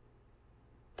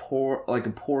poor, like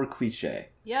a poor cliche.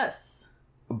 Yes.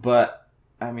 But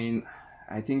I mean,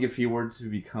 I think if he were to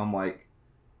become like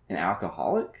an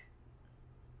alcoholic,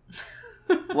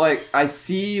 I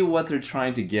see what they're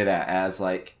trying to get at as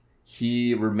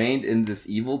he remained in this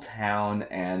evil town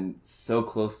and so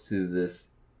close to this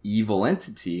evil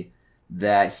entity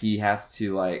that he has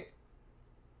to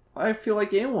I feel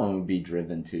like anyone would be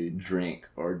driven to drink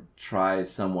or try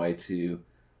some way to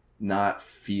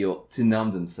to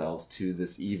numb themselves to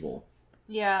this evil.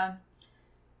 Yeah.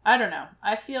 I don't know.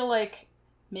 I feel like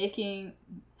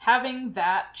having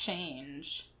that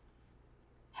change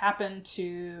happen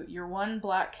to your one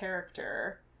black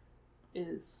character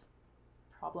is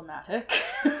problematic.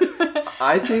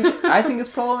 I think it's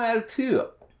problematic too.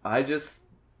 I just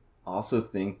also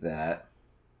think that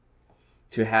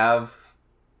to have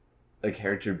a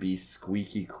character be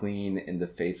squeaky clean in the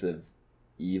face of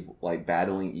evil,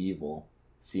 battling evil,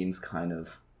 seems kind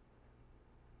of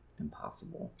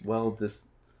impossible. Well,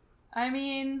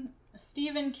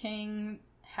 Stephen King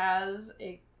has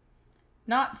a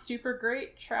not super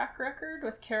great track record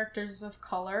with characters of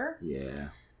color. Yeah.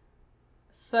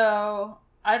 So,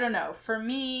 I don't know. For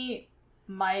me,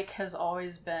 Mike has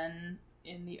always been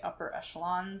in the upper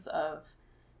echelons of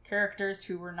characters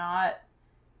who were not,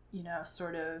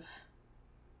 sort of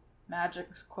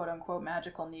quote unquote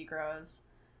magical Negroes,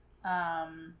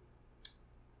 and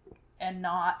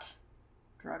not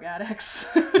drug addicts.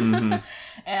 Mm-hmm.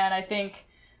 And I think,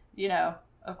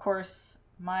 of course,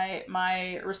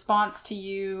 my response to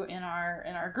you in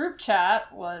our group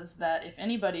chat was that if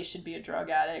anybody should be a drug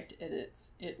addict,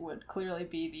 it would clearly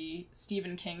be the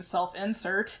Stephen King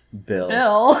self-insert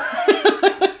Bill.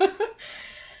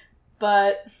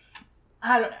 But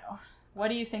I don't know. What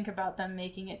do you think about them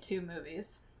making it 2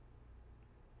 movies?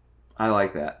 I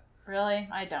like that. Really?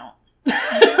 I don't.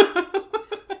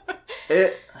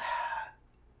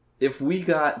 If we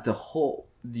got the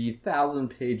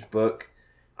 1,000-page book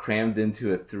crammed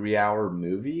into a 3-hour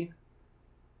movie,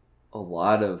 a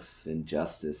lot of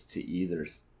injustice to either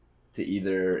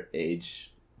age.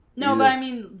 No, but I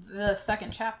mean the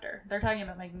second chapter. They're talking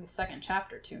about making the second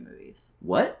chapter 2 movies.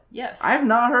 What? Yes. I've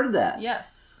not heard that.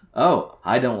 Yes. Oh,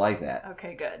 I don't like that.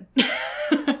 Okay, good.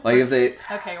 Like if they...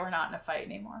 Okay, we're not in a fight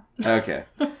anymore. Okay.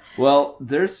 Well,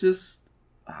 there's just...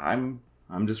 I'm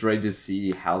just ready to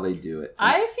see how they do it.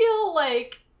 I feel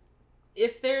like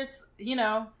if there's,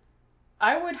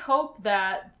 I would hope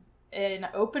that in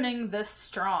opening this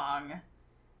strong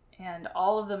and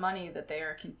all of the money that they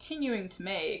are continuing to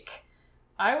make,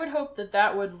 I would hope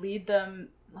that would lead them,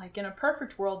 like in a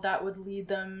perfect world, that would lead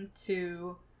them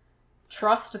to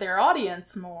trust their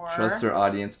audience more. Trust their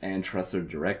audience and trust their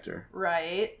director.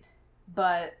 Right.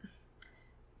 But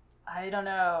I don't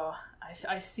know.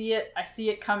 I see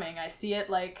it coming. I see it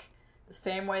like the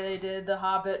same way they did the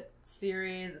Hobbit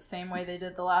series, the same way they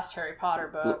did the last Harry Potter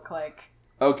book.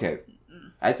 Okay.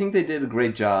 I think they did a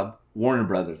great job. Warner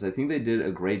Brothers. I think they did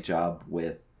a great job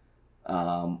with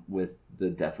the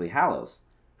Deathly Hallows.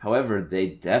 However, they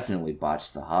definitely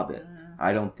botched The Hobbit.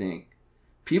 I don't think...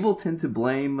 People tend to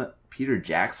blame Peter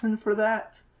Jackson for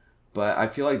that, but I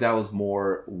feel like that was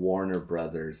more Warner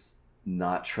Brothers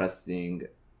not trusting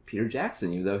Peter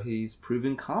Jackson, even though he's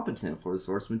proven competent for the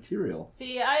source material.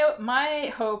 See,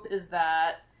 my hope is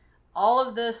that all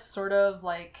of this sort of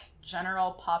like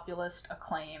general populist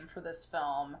acclaim for this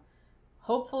film,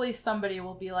 hopefully somebody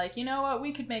will be like, you know what,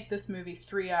 we could make this movie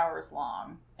 3 hours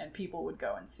long and people would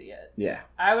go and see it. Yeah.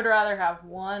 I would rather have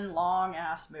one long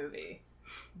ass movie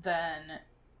than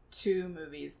 2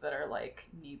 movies that are like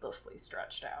needlessly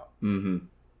stretched out. Mm-hmm.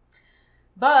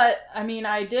 But I mean,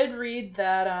 I did read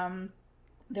that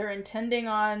they're intending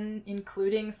on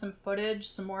including some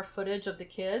more footage of the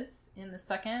kids in the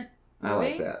second movie. I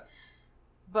like that.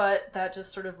 But that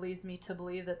just sort of leads me to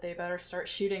believe that they better start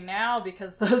shooting now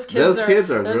because those kids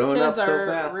are growing up so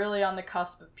fast. Really on the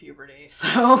cusp of puberty.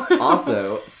 So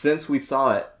also, since we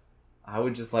saw it, I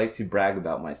would just like to brag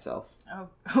about myself.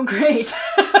 Oh great.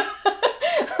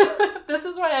 This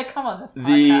is why I come on this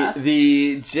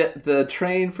podcast. The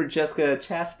train for Jessica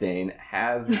Chastain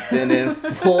has been in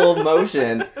full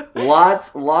motion.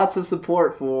 Lots of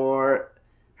support for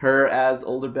her as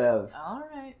older Bev. All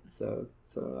right. So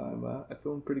I'm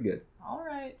feeling pretty good. All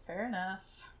right, fair enough.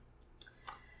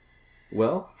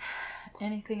 Well,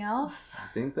 anything else? I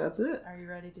think that's it. Are you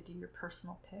ready to do your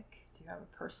personal pick? Do you have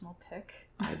a personal pick?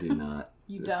 I do not.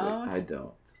 You don't? I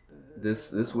don't.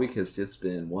 This week has just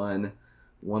been one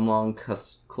long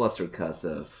cluster cuss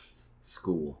of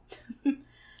school.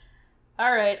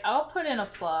 All right, I'll put in a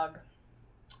plug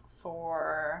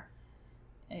for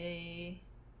a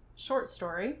short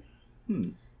story.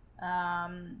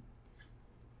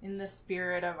 In the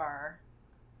spirit of our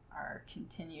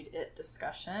continued It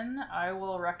discussion, I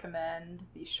will recommend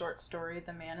the short story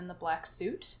The Man in the Black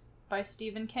Suit by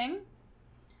Stephen King.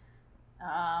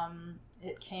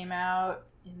 It came out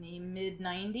in the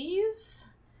mid-90s,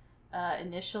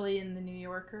 initially in the New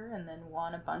Yorker, and then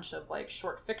won a bunch of like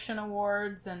short fiction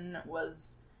awards and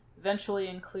was eventually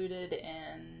included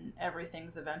in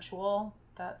Everything's Eventual,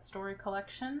 that story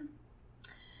collection.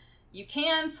 You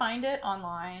can find it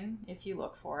online if you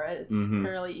look for it. It's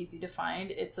fairly easy to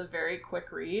find. It's a very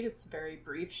quick read. It's a very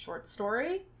brief short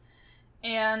story.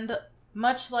 And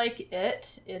much like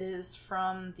it is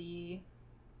from the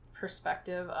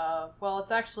perspective of, well,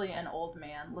 it's actually an old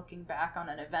man looking back on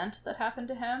an event that happened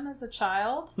to him as a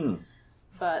child.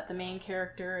 But the main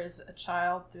character is a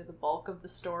child through the bulk of the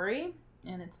story.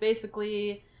 And it's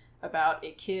basically about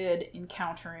a kid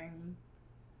encountering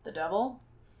the devil.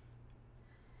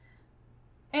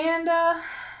 And,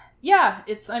 yeah,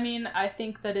 I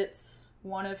think that it's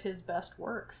one of his best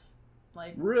works.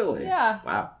 Like, really? Yeah.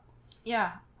 Wow.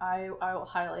 Yeah, I will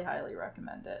highly, highly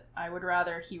recommend it. I would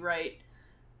rather he write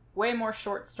way more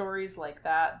short stories like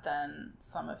that than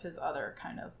some of his other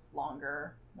kind of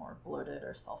longer, more bloated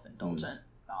or self-indulgent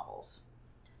novels.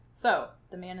 So,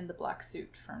 The Man in the Black Suit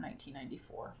from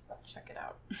 1994. Check it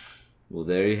out. Well,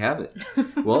 there you have it.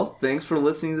 Well, thanks for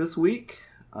listening this week.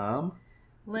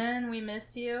 Lynn, we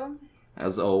miss you.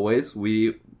 As always,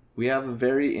 we have a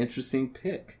very interesting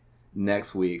pick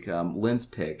next week. Lynn's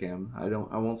pick, and I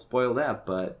won't spoil that,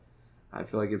 but I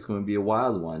feel like it's going to be a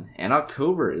wild one. And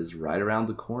October is right around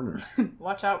the corner.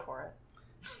 Watch out for it.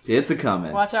 It's a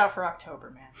coming. Watch out for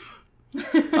October,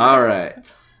 man. All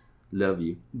right. Love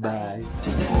you. Bye.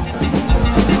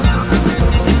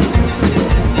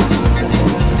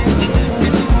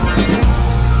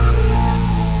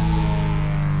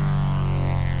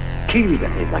 Keely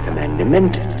behaved like a man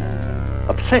demented,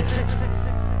 obsessed,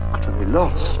 utterly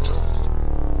lost.